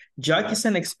 Yuck. Yuck is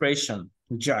an expression,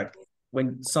 yuck,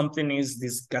 when something is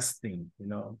disgusting, you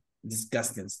know,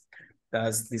 disgusting.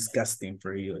 That's disgusting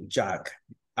for you, yuck.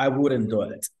 I wouldn't do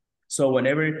it. So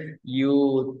whenever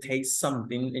you taste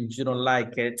something and you don't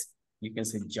like it, you can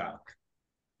say yuck.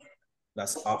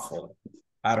 That's awful.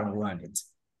 I don't want it.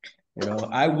 You know,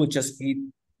 I would just eat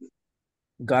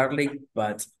garlic,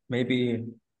 but maybe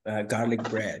garlic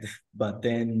bread, but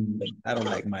then I don't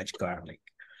like much garlic.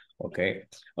 Okay.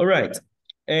 All right.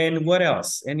 And what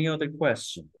else? Any other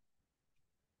question?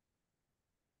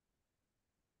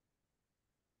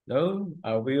 No?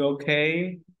 Are we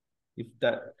okay? If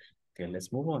that, okay,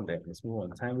 let's move on then. Let's move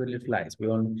on. Time really flies. We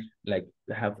only like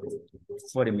have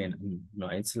 40 minutes. No,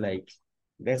 it's like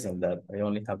less than that. I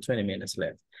only have 20 minutes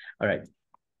left. All right.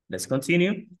 Let's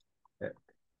continue. Let's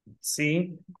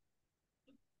see.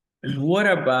 What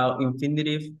about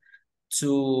infinitive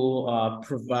to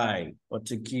provide or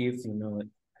to give, you know,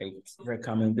 like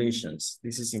recommendations?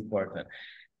 This is important.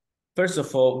 First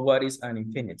of all, what is an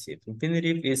infinitive?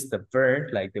 Infinitive is the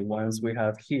verb, like the ones we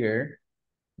have here.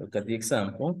 Look at the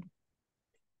example.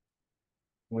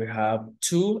 We have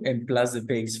to and plus the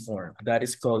base form. That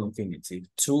is called infinitive.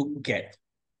 To get,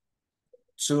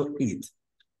 to eat,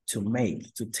 to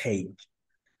make, to take.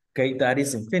 Okay, that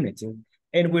is infinitive.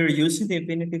 And we're using the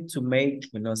infinitive to make,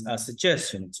 you know, a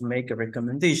suggestion, to make a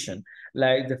recommendation.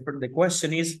 Like the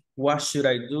question is, what should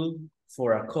I do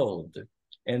for a cold?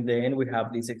 And then we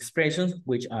have these expressions,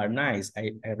 which are nice.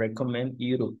 I recommend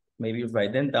you to maybe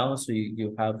write them down so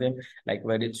you have them like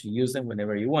ready to use them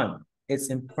whenever you want. It's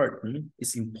important.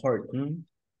 It's important.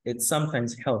 It's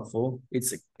sometimes helpful.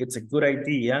 It's a good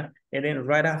idea. And then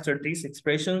right after these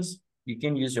expressions, you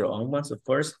can use your own ones. Of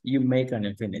course, you make an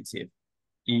infinitive.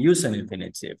 You use an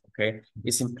infinitive, okay?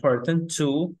 It's important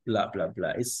to blah, blah, blah.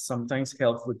 It's sometimes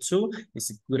helpful too.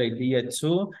 It's a good idea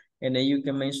too. And then you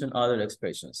can mention other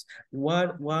expressions.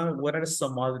 What are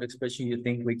some other expressions you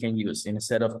think we can use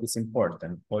instead of it's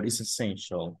important or it's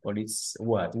essential or it's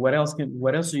what? What else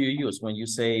do you use when you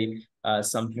say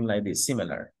something like this,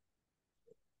 similar?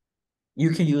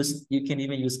 You can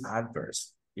even use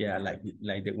adverbs. Yeah,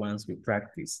 like the ones we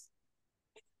practice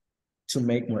to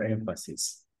make more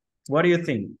emphasis. What do you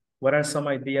think? What are some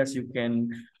ideas you can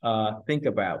think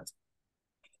about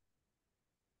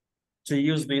to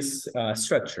use this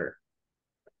structure?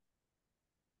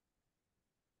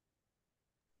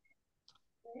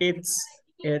 It's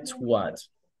what?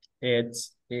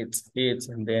 It's,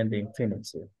 and then the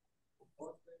infinitive.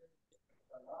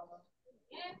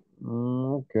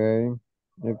 Okay.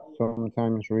 It's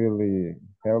sometimes really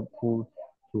helpful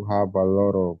to have a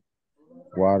lot of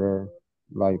water,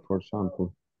 like for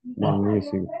example, an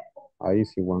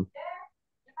easy one.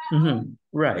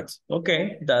 Right.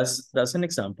 Okay. That's an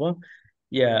example.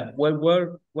 Yeah. What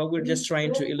we're just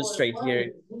trying to illustrate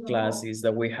here, class, is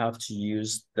that we have to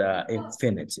use the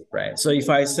infinitive, right? So if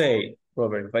I say,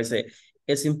 Robert, if I say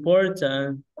it's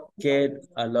important get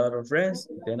a lot of rest,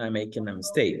 then I'm making a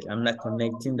mistake. I'm not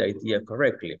connecting the idea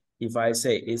correctly. If I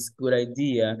say it's good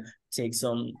idea take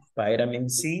some vitamin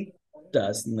C,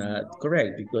 that's not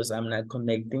correct because I'm not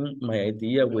connecting my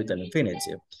idea with an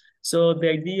infinitive. So the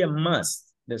idea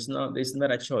must, there's not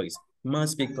a choice,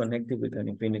 must be connected with an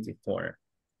infinitive form.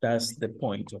 That's the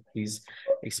point of this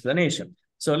explanation.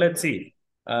 So let's see.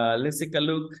 Let's take a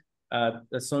look at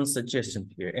some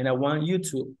suggestions here. And I want you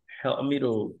to help me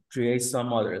to create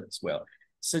some others as well.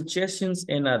 Suggestions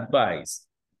and advice,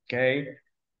 okay?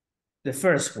 The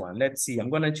first one, let's see. I'm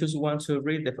going to choose one to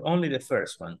read only the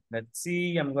first one. Let's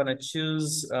see. I'm going to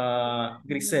choose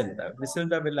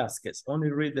Griselda Velasquez.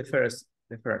 Only read the first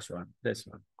one, this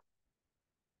one.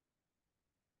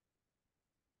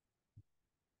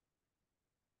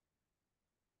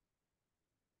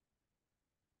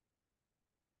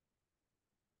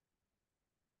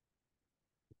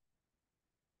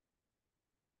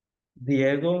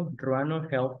 Diego,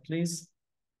 Ruano, help please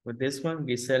with this one.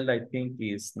 Giselle, I think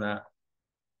is not,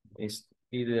 is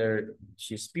either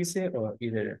she's busy or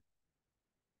either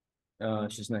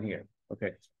she's not here.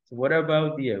 Okay. So what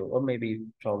about Diego? Or maybe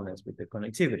problems with the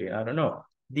connectivity. I don't know.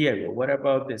 Diego, what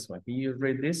about this one? Can you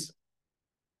read this?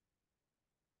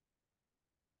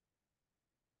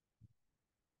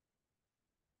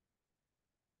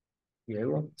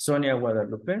 Diego, Sonia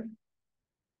Guadalupe.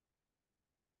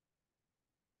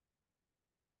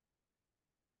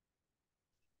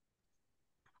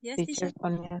 Yes, Teacher teacher.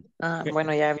 Sonia.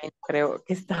 Bueno, ya bien, creo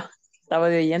que estaba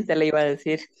de oyente, le iba a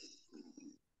decir.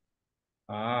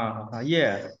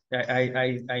 Yeah,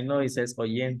 I know it says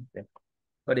oyente,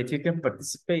 but if you can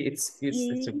participate, it's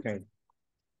okay.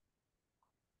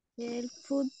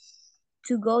 Helpful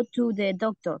to go to the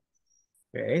doctor.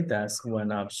 Okay, that's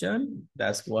one option.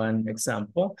 That's one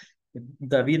example.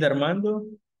 David Armando,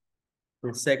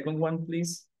 the second one,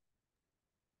 please.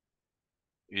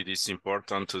 It is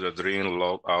important to drink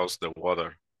low out the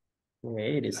water.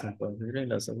 Okay, it is important to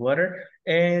drink lots of water.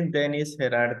 And then is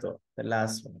Gerardo, the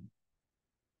last one.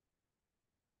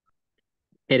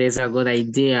 It is a good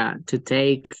idea to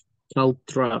take cough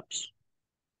drops.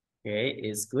 Okay,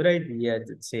 it's good idea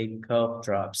to take cough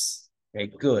drops.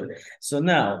 Okay, good. So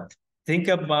now think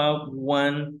about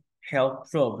one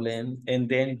health problem and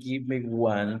then give me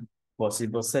one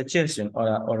possible suggestion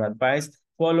or advice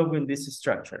following this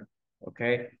structure.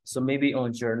 Okay, so maybe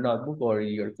on your notebook or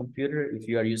your computer, if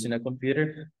you are using a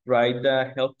computer, write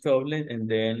the health problem and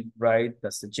then write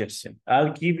the suggestion.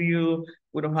 I'll give you,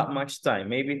 we don't have much time,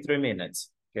 maybe 3 minutes.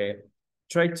 Okay,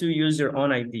 try to use your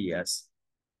own ideas.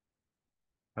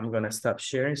 I'm gonna stop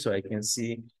sharing so I can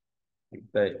see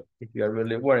if you are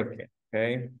really working,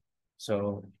 okay?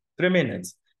 So 3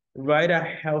 minutes. Write a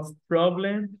health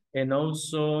problem and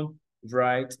also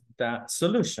write the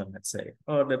solution, let's say,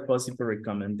 or the possible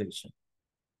recommendation.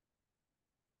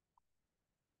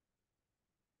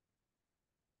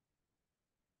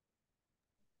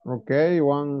 Okay,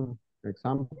 one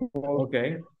example.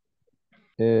 Okay.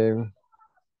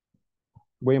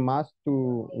 We must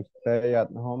to stay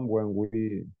at home when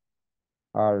we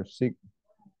are sick,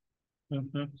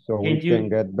 so we can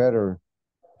get better,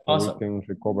 so awesome. we can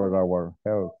recover our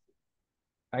health.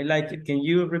 I like it. Can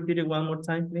you repeat it one more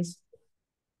time, please?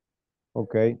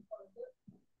 Okay.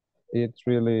 It's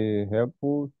really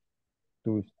helpful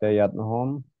to stay at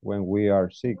home when we are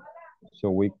sick,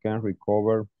 so we can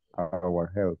recover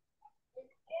our health.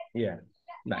 Yeah,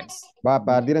 nice. But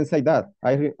I didn't say that.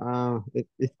 It's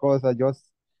because I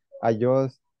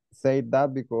just said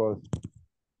that because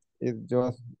it's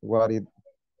just what it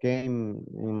came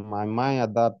in my mind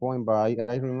at that point. But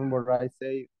I remember I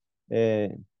say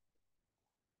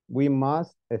we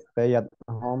must stay at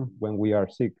home when we are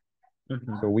sick,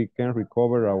 so we can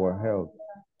recover our health.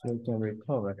 So we can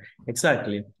recover.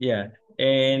 Exactly. Yeah.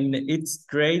 And it's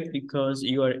great because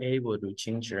you are able to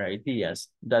change your ideas.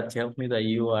 That tells me that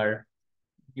you are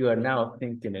now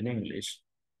thinking in English.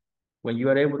 When you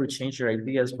are able to change your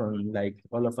ideas from like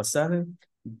all of a sudden,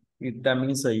 that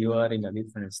means that you are in a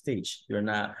different stage. You're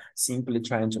not simply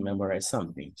trying to memorize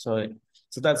something. So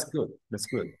that's good. That's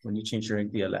good when you change your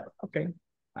idea. Like, okay,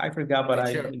 I forgot, but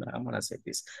I'm gonna say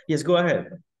this. Yes, go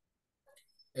ahead.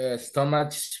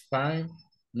 Stomach pain,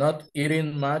 not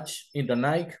eating much in the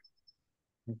night.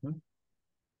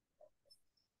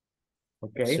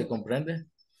 Okay. ¿Se comprende?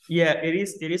 Yeah, it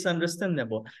is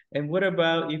understandable. And what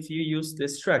about if you use the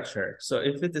structure? So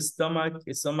if it's stomach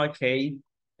ache,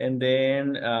 and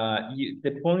then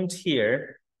the point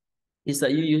here is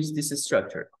that you use this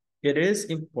structure. It is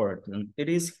important, it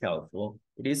is helpful,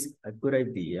 it is a good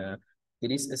idea,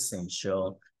 it is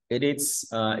essential, it is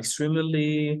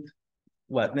extremely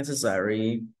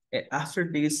necessary. And after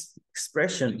this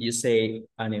expression, you say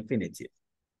an infinitive.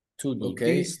 To do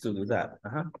this, to do that.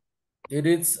 It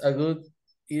is a good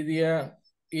idea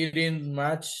eating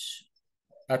much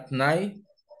at night.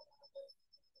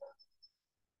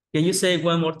 Can you say it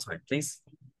one more time, please?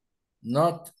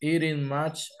 Not eating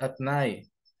much at night.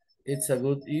 It's a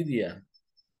good idea.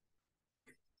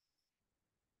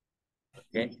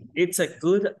 Okay, it's a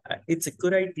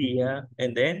good idea.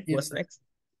 And then what's next?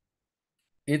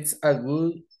 It's a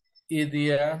good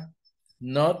idea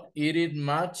not eating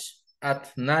much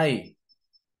at night.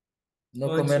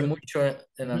 No comer mucho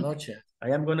en la noche. I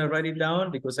am going to write it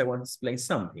down because I want to explain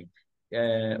something.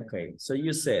 Okay, so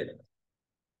you said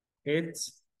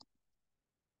it's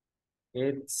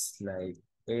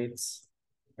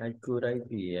a good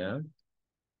idea.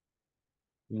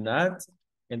 Not,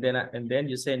 and then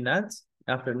you say not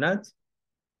after not.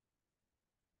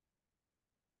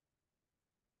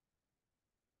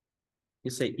 You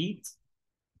say eat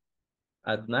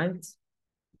at night,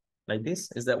 like this.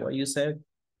 Is that what you said?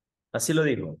 Así lo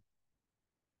digo.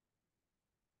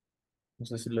 No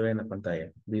sé si lo ven en la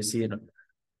pantalla. Do you see it?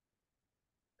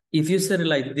 If you said it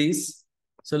like this,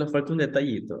 solo falta un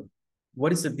detallito.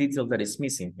 What is the detail that is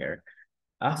missing here?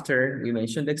 After we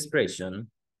mentioned the expression,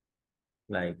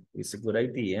 like it's a good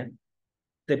idea,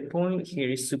 the point here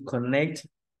is to connect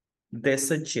the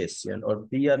suggestion or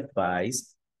the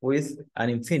advice with an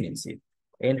infinitive.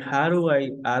 And how do I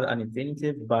add an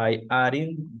infinitive? By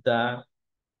adding the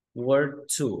word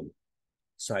to.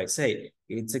 So I say,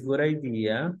 it's a good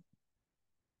idea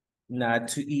not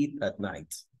to eat at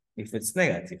night, if it's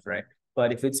negative, right?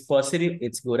 But if it's positive,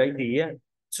 it's good idea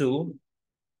to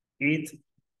eat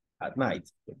at night,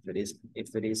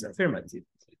 if it is affirmative.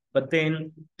 But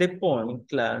then the point,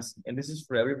 class, and this is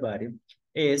for everybody,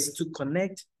 is to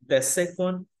connect the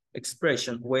second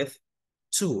expression with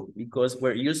to, because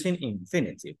we're using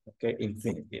infinitive, okay?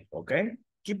 Infinitive, okay?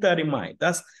 Keep that in mind.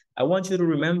 I want you to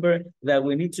remember that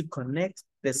we need to connect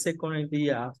the second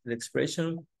idea of the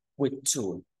expression with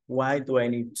to. Why do I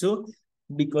need to?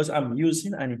 Because I'm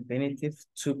using an infinitive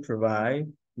to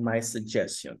provide my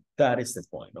suggestion. That is the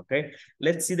point, okay?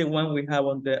 Let's see the one we have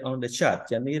on the chat.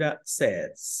 Yanira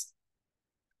says,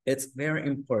 it's very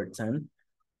important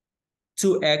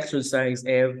to exercise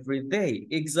every day.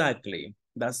 Exactly.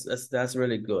 That's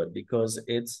really good, because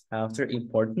it's after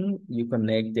important, you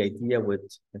connect the idea with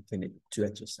infinity, to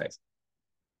exercise.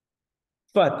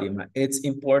 Fatima, it's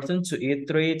important to eat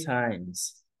 3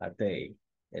 times a day.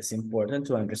 It's important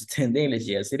to understand English.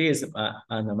 Yes, it is,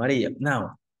 Ana Maria.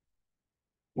 Now,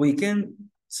 we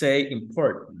can say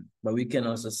important, but we can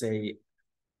also say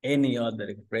any other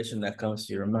expression that comes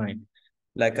to your mind.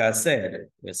 Like I said,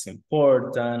 it's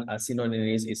important. A synonym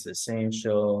is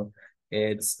essential.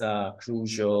 It's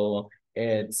crucial.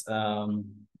 It's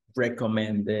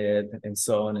recommended, and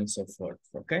so on and so forth.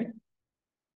 Okay.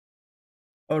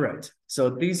 All right. So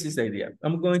this is the idea.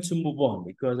 I'm going to move on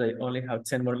because I only have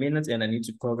 10 more minutes and I need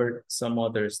to cover some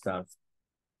other stuff.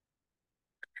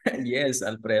 Yes,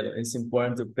 Alfredo, it's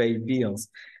important to pay bills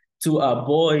to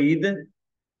avoid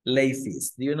late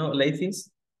fees. Do you know late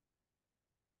fees?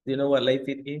 Do you know what late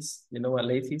fee is? You know what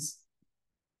late fees?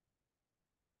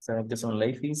 ¿Saben qué son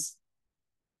late fees?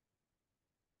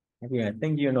 Yeah, I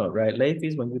think you know, right? Late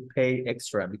fees when you pay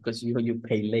extra because you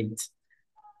pay late.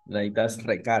 Like that's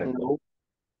recargo. No.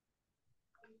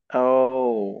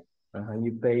 Oh.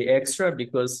 You pay extra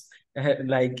because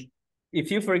like if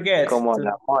you forget Como to...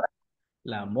 la mora.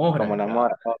 La mora. Como la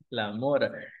mora. La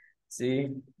mora.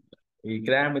 Sí. Y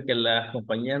créanme que las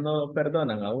compañías no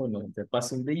perdonan a uno. Te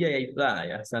pasa un día y ahí está,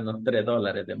 ya están los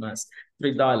 $3 de más.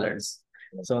 $3.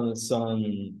 Son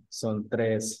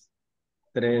 $3,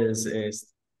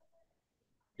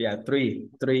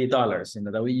 you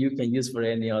know, that you can use for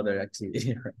any other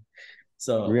activity.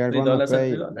 So we are $3 gonna and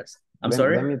pay, $3. I'm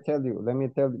sorry? Let me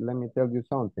tell you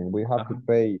something. We have to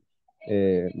pay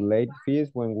late fees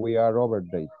when we are over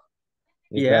date.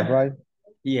 Is that right?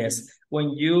 Yes.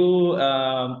 When you,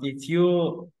 if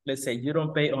you, let's say you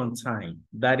don't pay on time,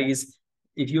 that is,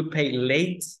 if you pay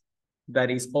late,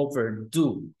 that is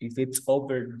overdue. If it's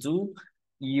overdue,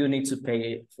 you need to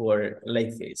pay for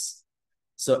late fees.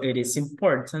 So it is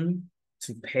important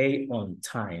to pay on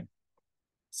time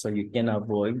so you can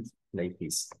avoid late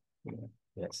fees.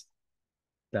 Yes,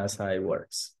 that's how it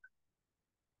works.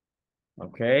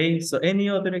 Okay, so any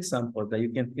other example that you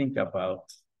can think about?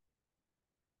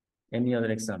 Any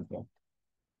other example?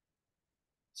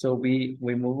 So we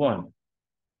move on.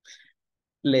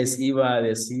 Les iba a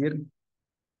decir,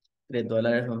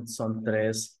 $3 son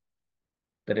tres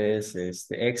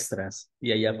extras.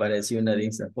 Y ahí apareció una de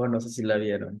Instagram, no sé si la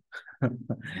vieron.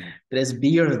 3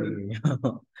 beers, dije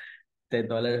yo.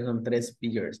 $10 son 3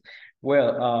 beers.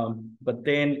 Well, but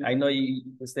then I know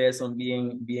ustedes son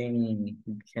bien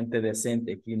gente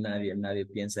decente. Aquí nadie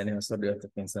piensa en eso, solo yo estoy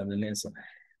pensando en eso.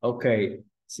 Okay,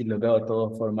 si lo veo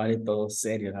todo formal y todo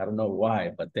serio, I don't know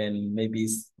why, but then maybe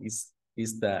it's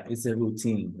a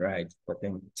routine, right? But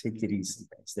then take it easy,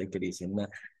 guys. Take it easy.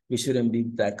 We shouldn't be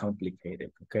that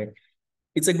complicated, okay?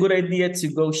 It's a good idea to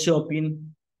go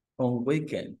shopping on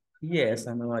weekend. Yes,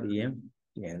 Ana Maria.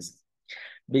 Yes.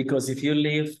 Because if you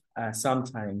leave,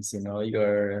 sometimes, you know,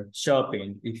 you're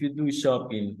shopping. If you do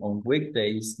shopping on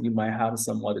weekdays, you might have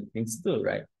some other things to do,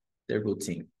 right? The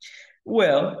routine.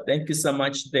 Well, thank you so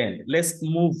much then. Let's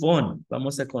move on.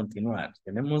 Vamos a continuar.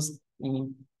 Tenemos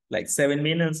like 7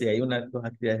 minutes y hay dos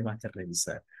actividades más que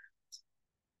revisar.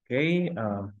 Okay,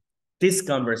 this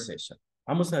conversation.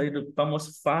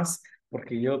 Vamos fast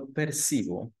porque yo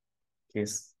percibo que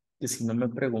si no me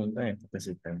preguntan es porque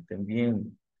se está entendiendo.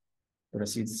 Pero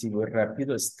si voy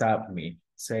rápido, stop me.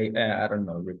 Say, I don't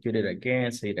know, repeat it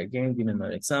again, say it again, give me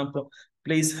another example.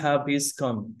 Please have this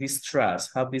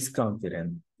trust, have this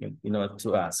confidence, you know,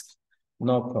 to ask.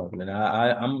 No problem,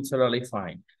 I'm totally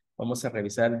fine. Vamos a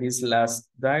revisar this last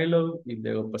dialogue y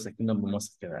luego pues aquí nos vamos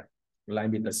a quedar. La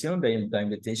invitación, the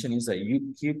invitation is that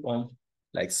you keep on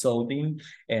like solving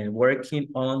and working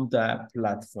on that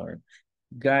platform.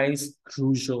 Guys,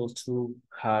 crucial to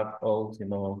have all, you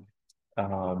know,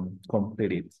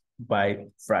 completed by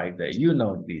Friday. You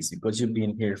know this because you've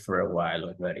been here for a while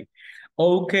already.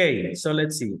 Okay, so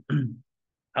let's see.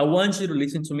 I want you to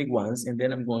listen to me once, and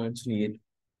then I'm going to need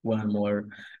one more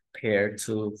pair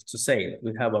to say it.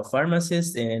 We have a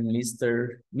pharmacist and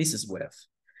Mrs. Webb.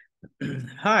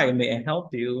 Hi, may I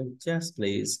help you? Yes,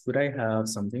 please. Could I have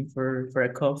something for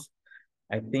a cough?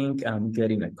 I think I'm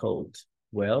getting a cold.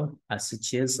 Well, I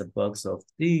suggest a box of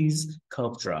these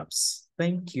cough drops.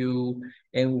 Thank you.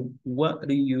 And what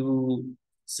do you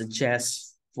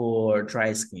suggest for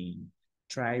dry skin?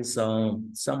 Try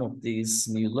some of this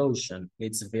new lotion.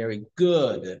 It's very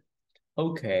good.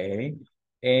 Okay.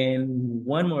 And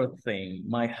one more thing,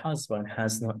 my husband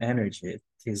has no energy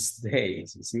these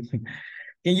days, you see.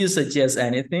 Can you suggest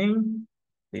anything?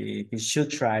 He should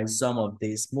try some of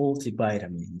these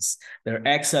multivitamins. They're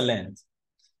excellent.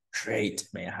 Great.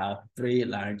 May I have 3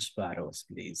 large bottles,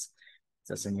 please?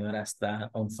 Esta señora está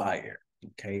on fire.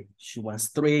 Okay. She wants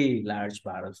 3 large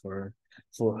bottles for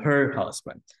her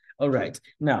husband. All right.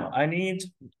 Now I need,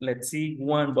 let's see,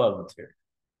 1 volunteer.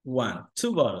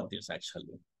 2 volunteers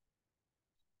actually.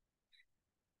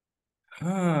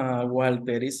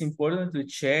 Walter, it's important to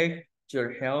check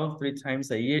your health 3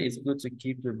 times a year. It's good to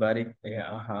keep your body.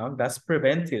 Yeah, that's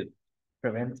preventive.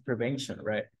 Prevention,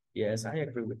 right? Yes, I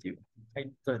agree with you. I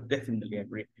definitely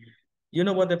agree. You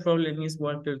know what the problem is,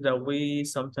 Walter, that we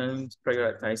sometimes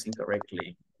prioritize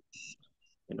incorrectly.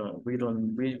 You know, we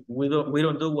don't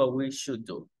do what we should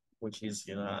do, which is,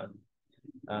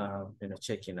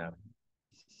 checking up.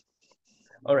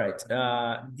 All right,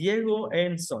 Diego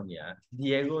and Sonia.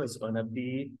 Diego is gonna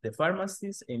be the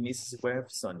pharmacist and Mrs.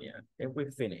 Webb, Sonia. And we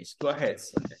finish. Go ahead,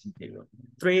 Sonia and Diego.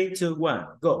 3, 2, 1,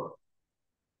 go.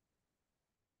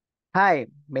 Hi,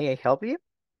 may I help you?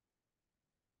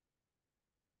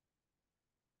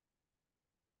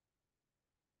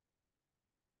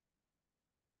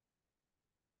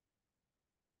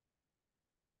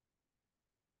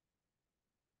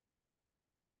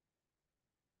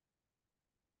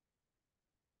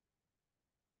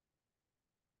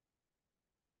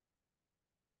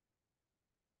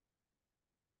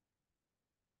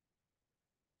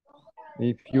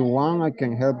 If you want, I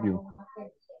can help you.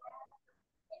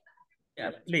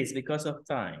 Yeah, please, because of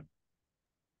time.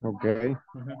 Okay.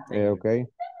 You. Okay.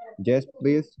 Yes,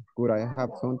 please. Could I have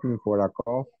something for a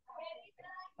cough?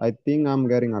 I think I'm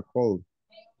getting a cold.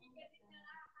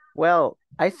 Well,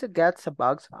 I suggest a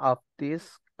box of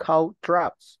these cough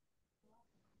drops.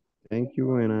 Thank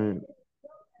you.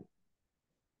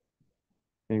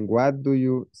 And what do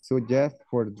you suggest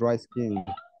for dry skin?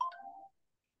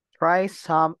 Try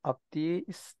some of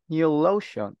this new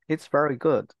lotion. It's very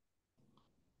good.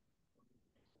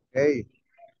 Hey.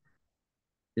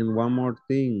 And one more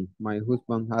thing, my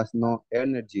husband has no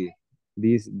energy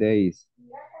these days.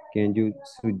 Can you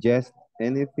suggest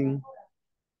anything?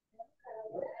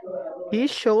 He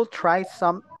should try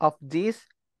some of these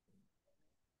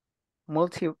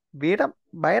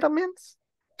multivitamins.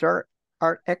 They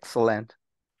are excellent.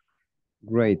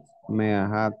 Great. May I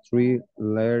have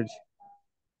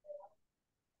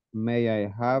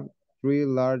 3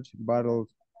 large bottles,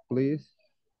 please?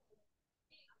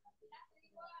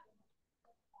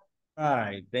 All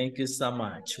right, thank you so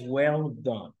much. Well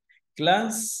done.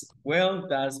 Class, well,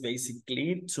 that's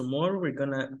basically tomorrow we're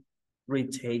gonna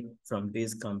retake from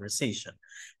this conversation.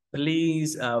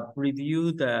 Please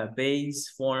review the base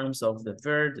forms of the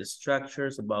verb, the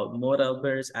structures about modal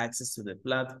verbs, access to the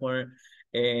platform,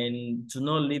 and to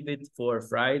not leave it for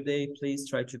Friday. Please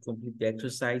try to complete the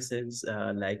exercises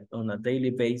like on a daily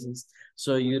basis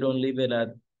so you don't leave it at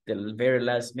the very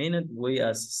last minute. We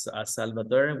as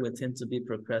Salvadoran, we tend to be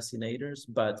procrastinators,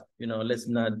 but let's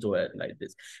not do it like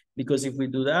this, because if we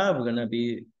do that, we're gonna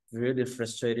be really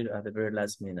frustrated at the very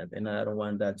last minute, and I don't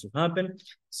want that to happen.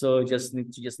 So you just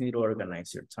need to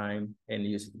organize your time and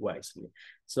use it wisely.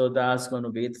 So that's going to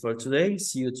be it for today.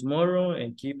 See you tomorrow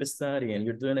and keep studying.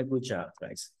 You're doing a good job,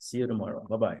 guys. See you tomorrow.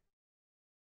 Bye-bye.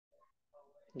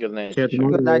 Good night, Good teacher.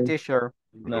 Good night, teacher.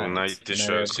 Good night,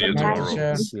 teacher. See you Good night, tomorrow.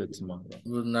 teacher. See you tomorrow.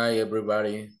 Good night,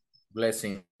 everybody.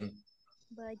 Blessing.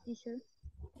 Bye, teacher.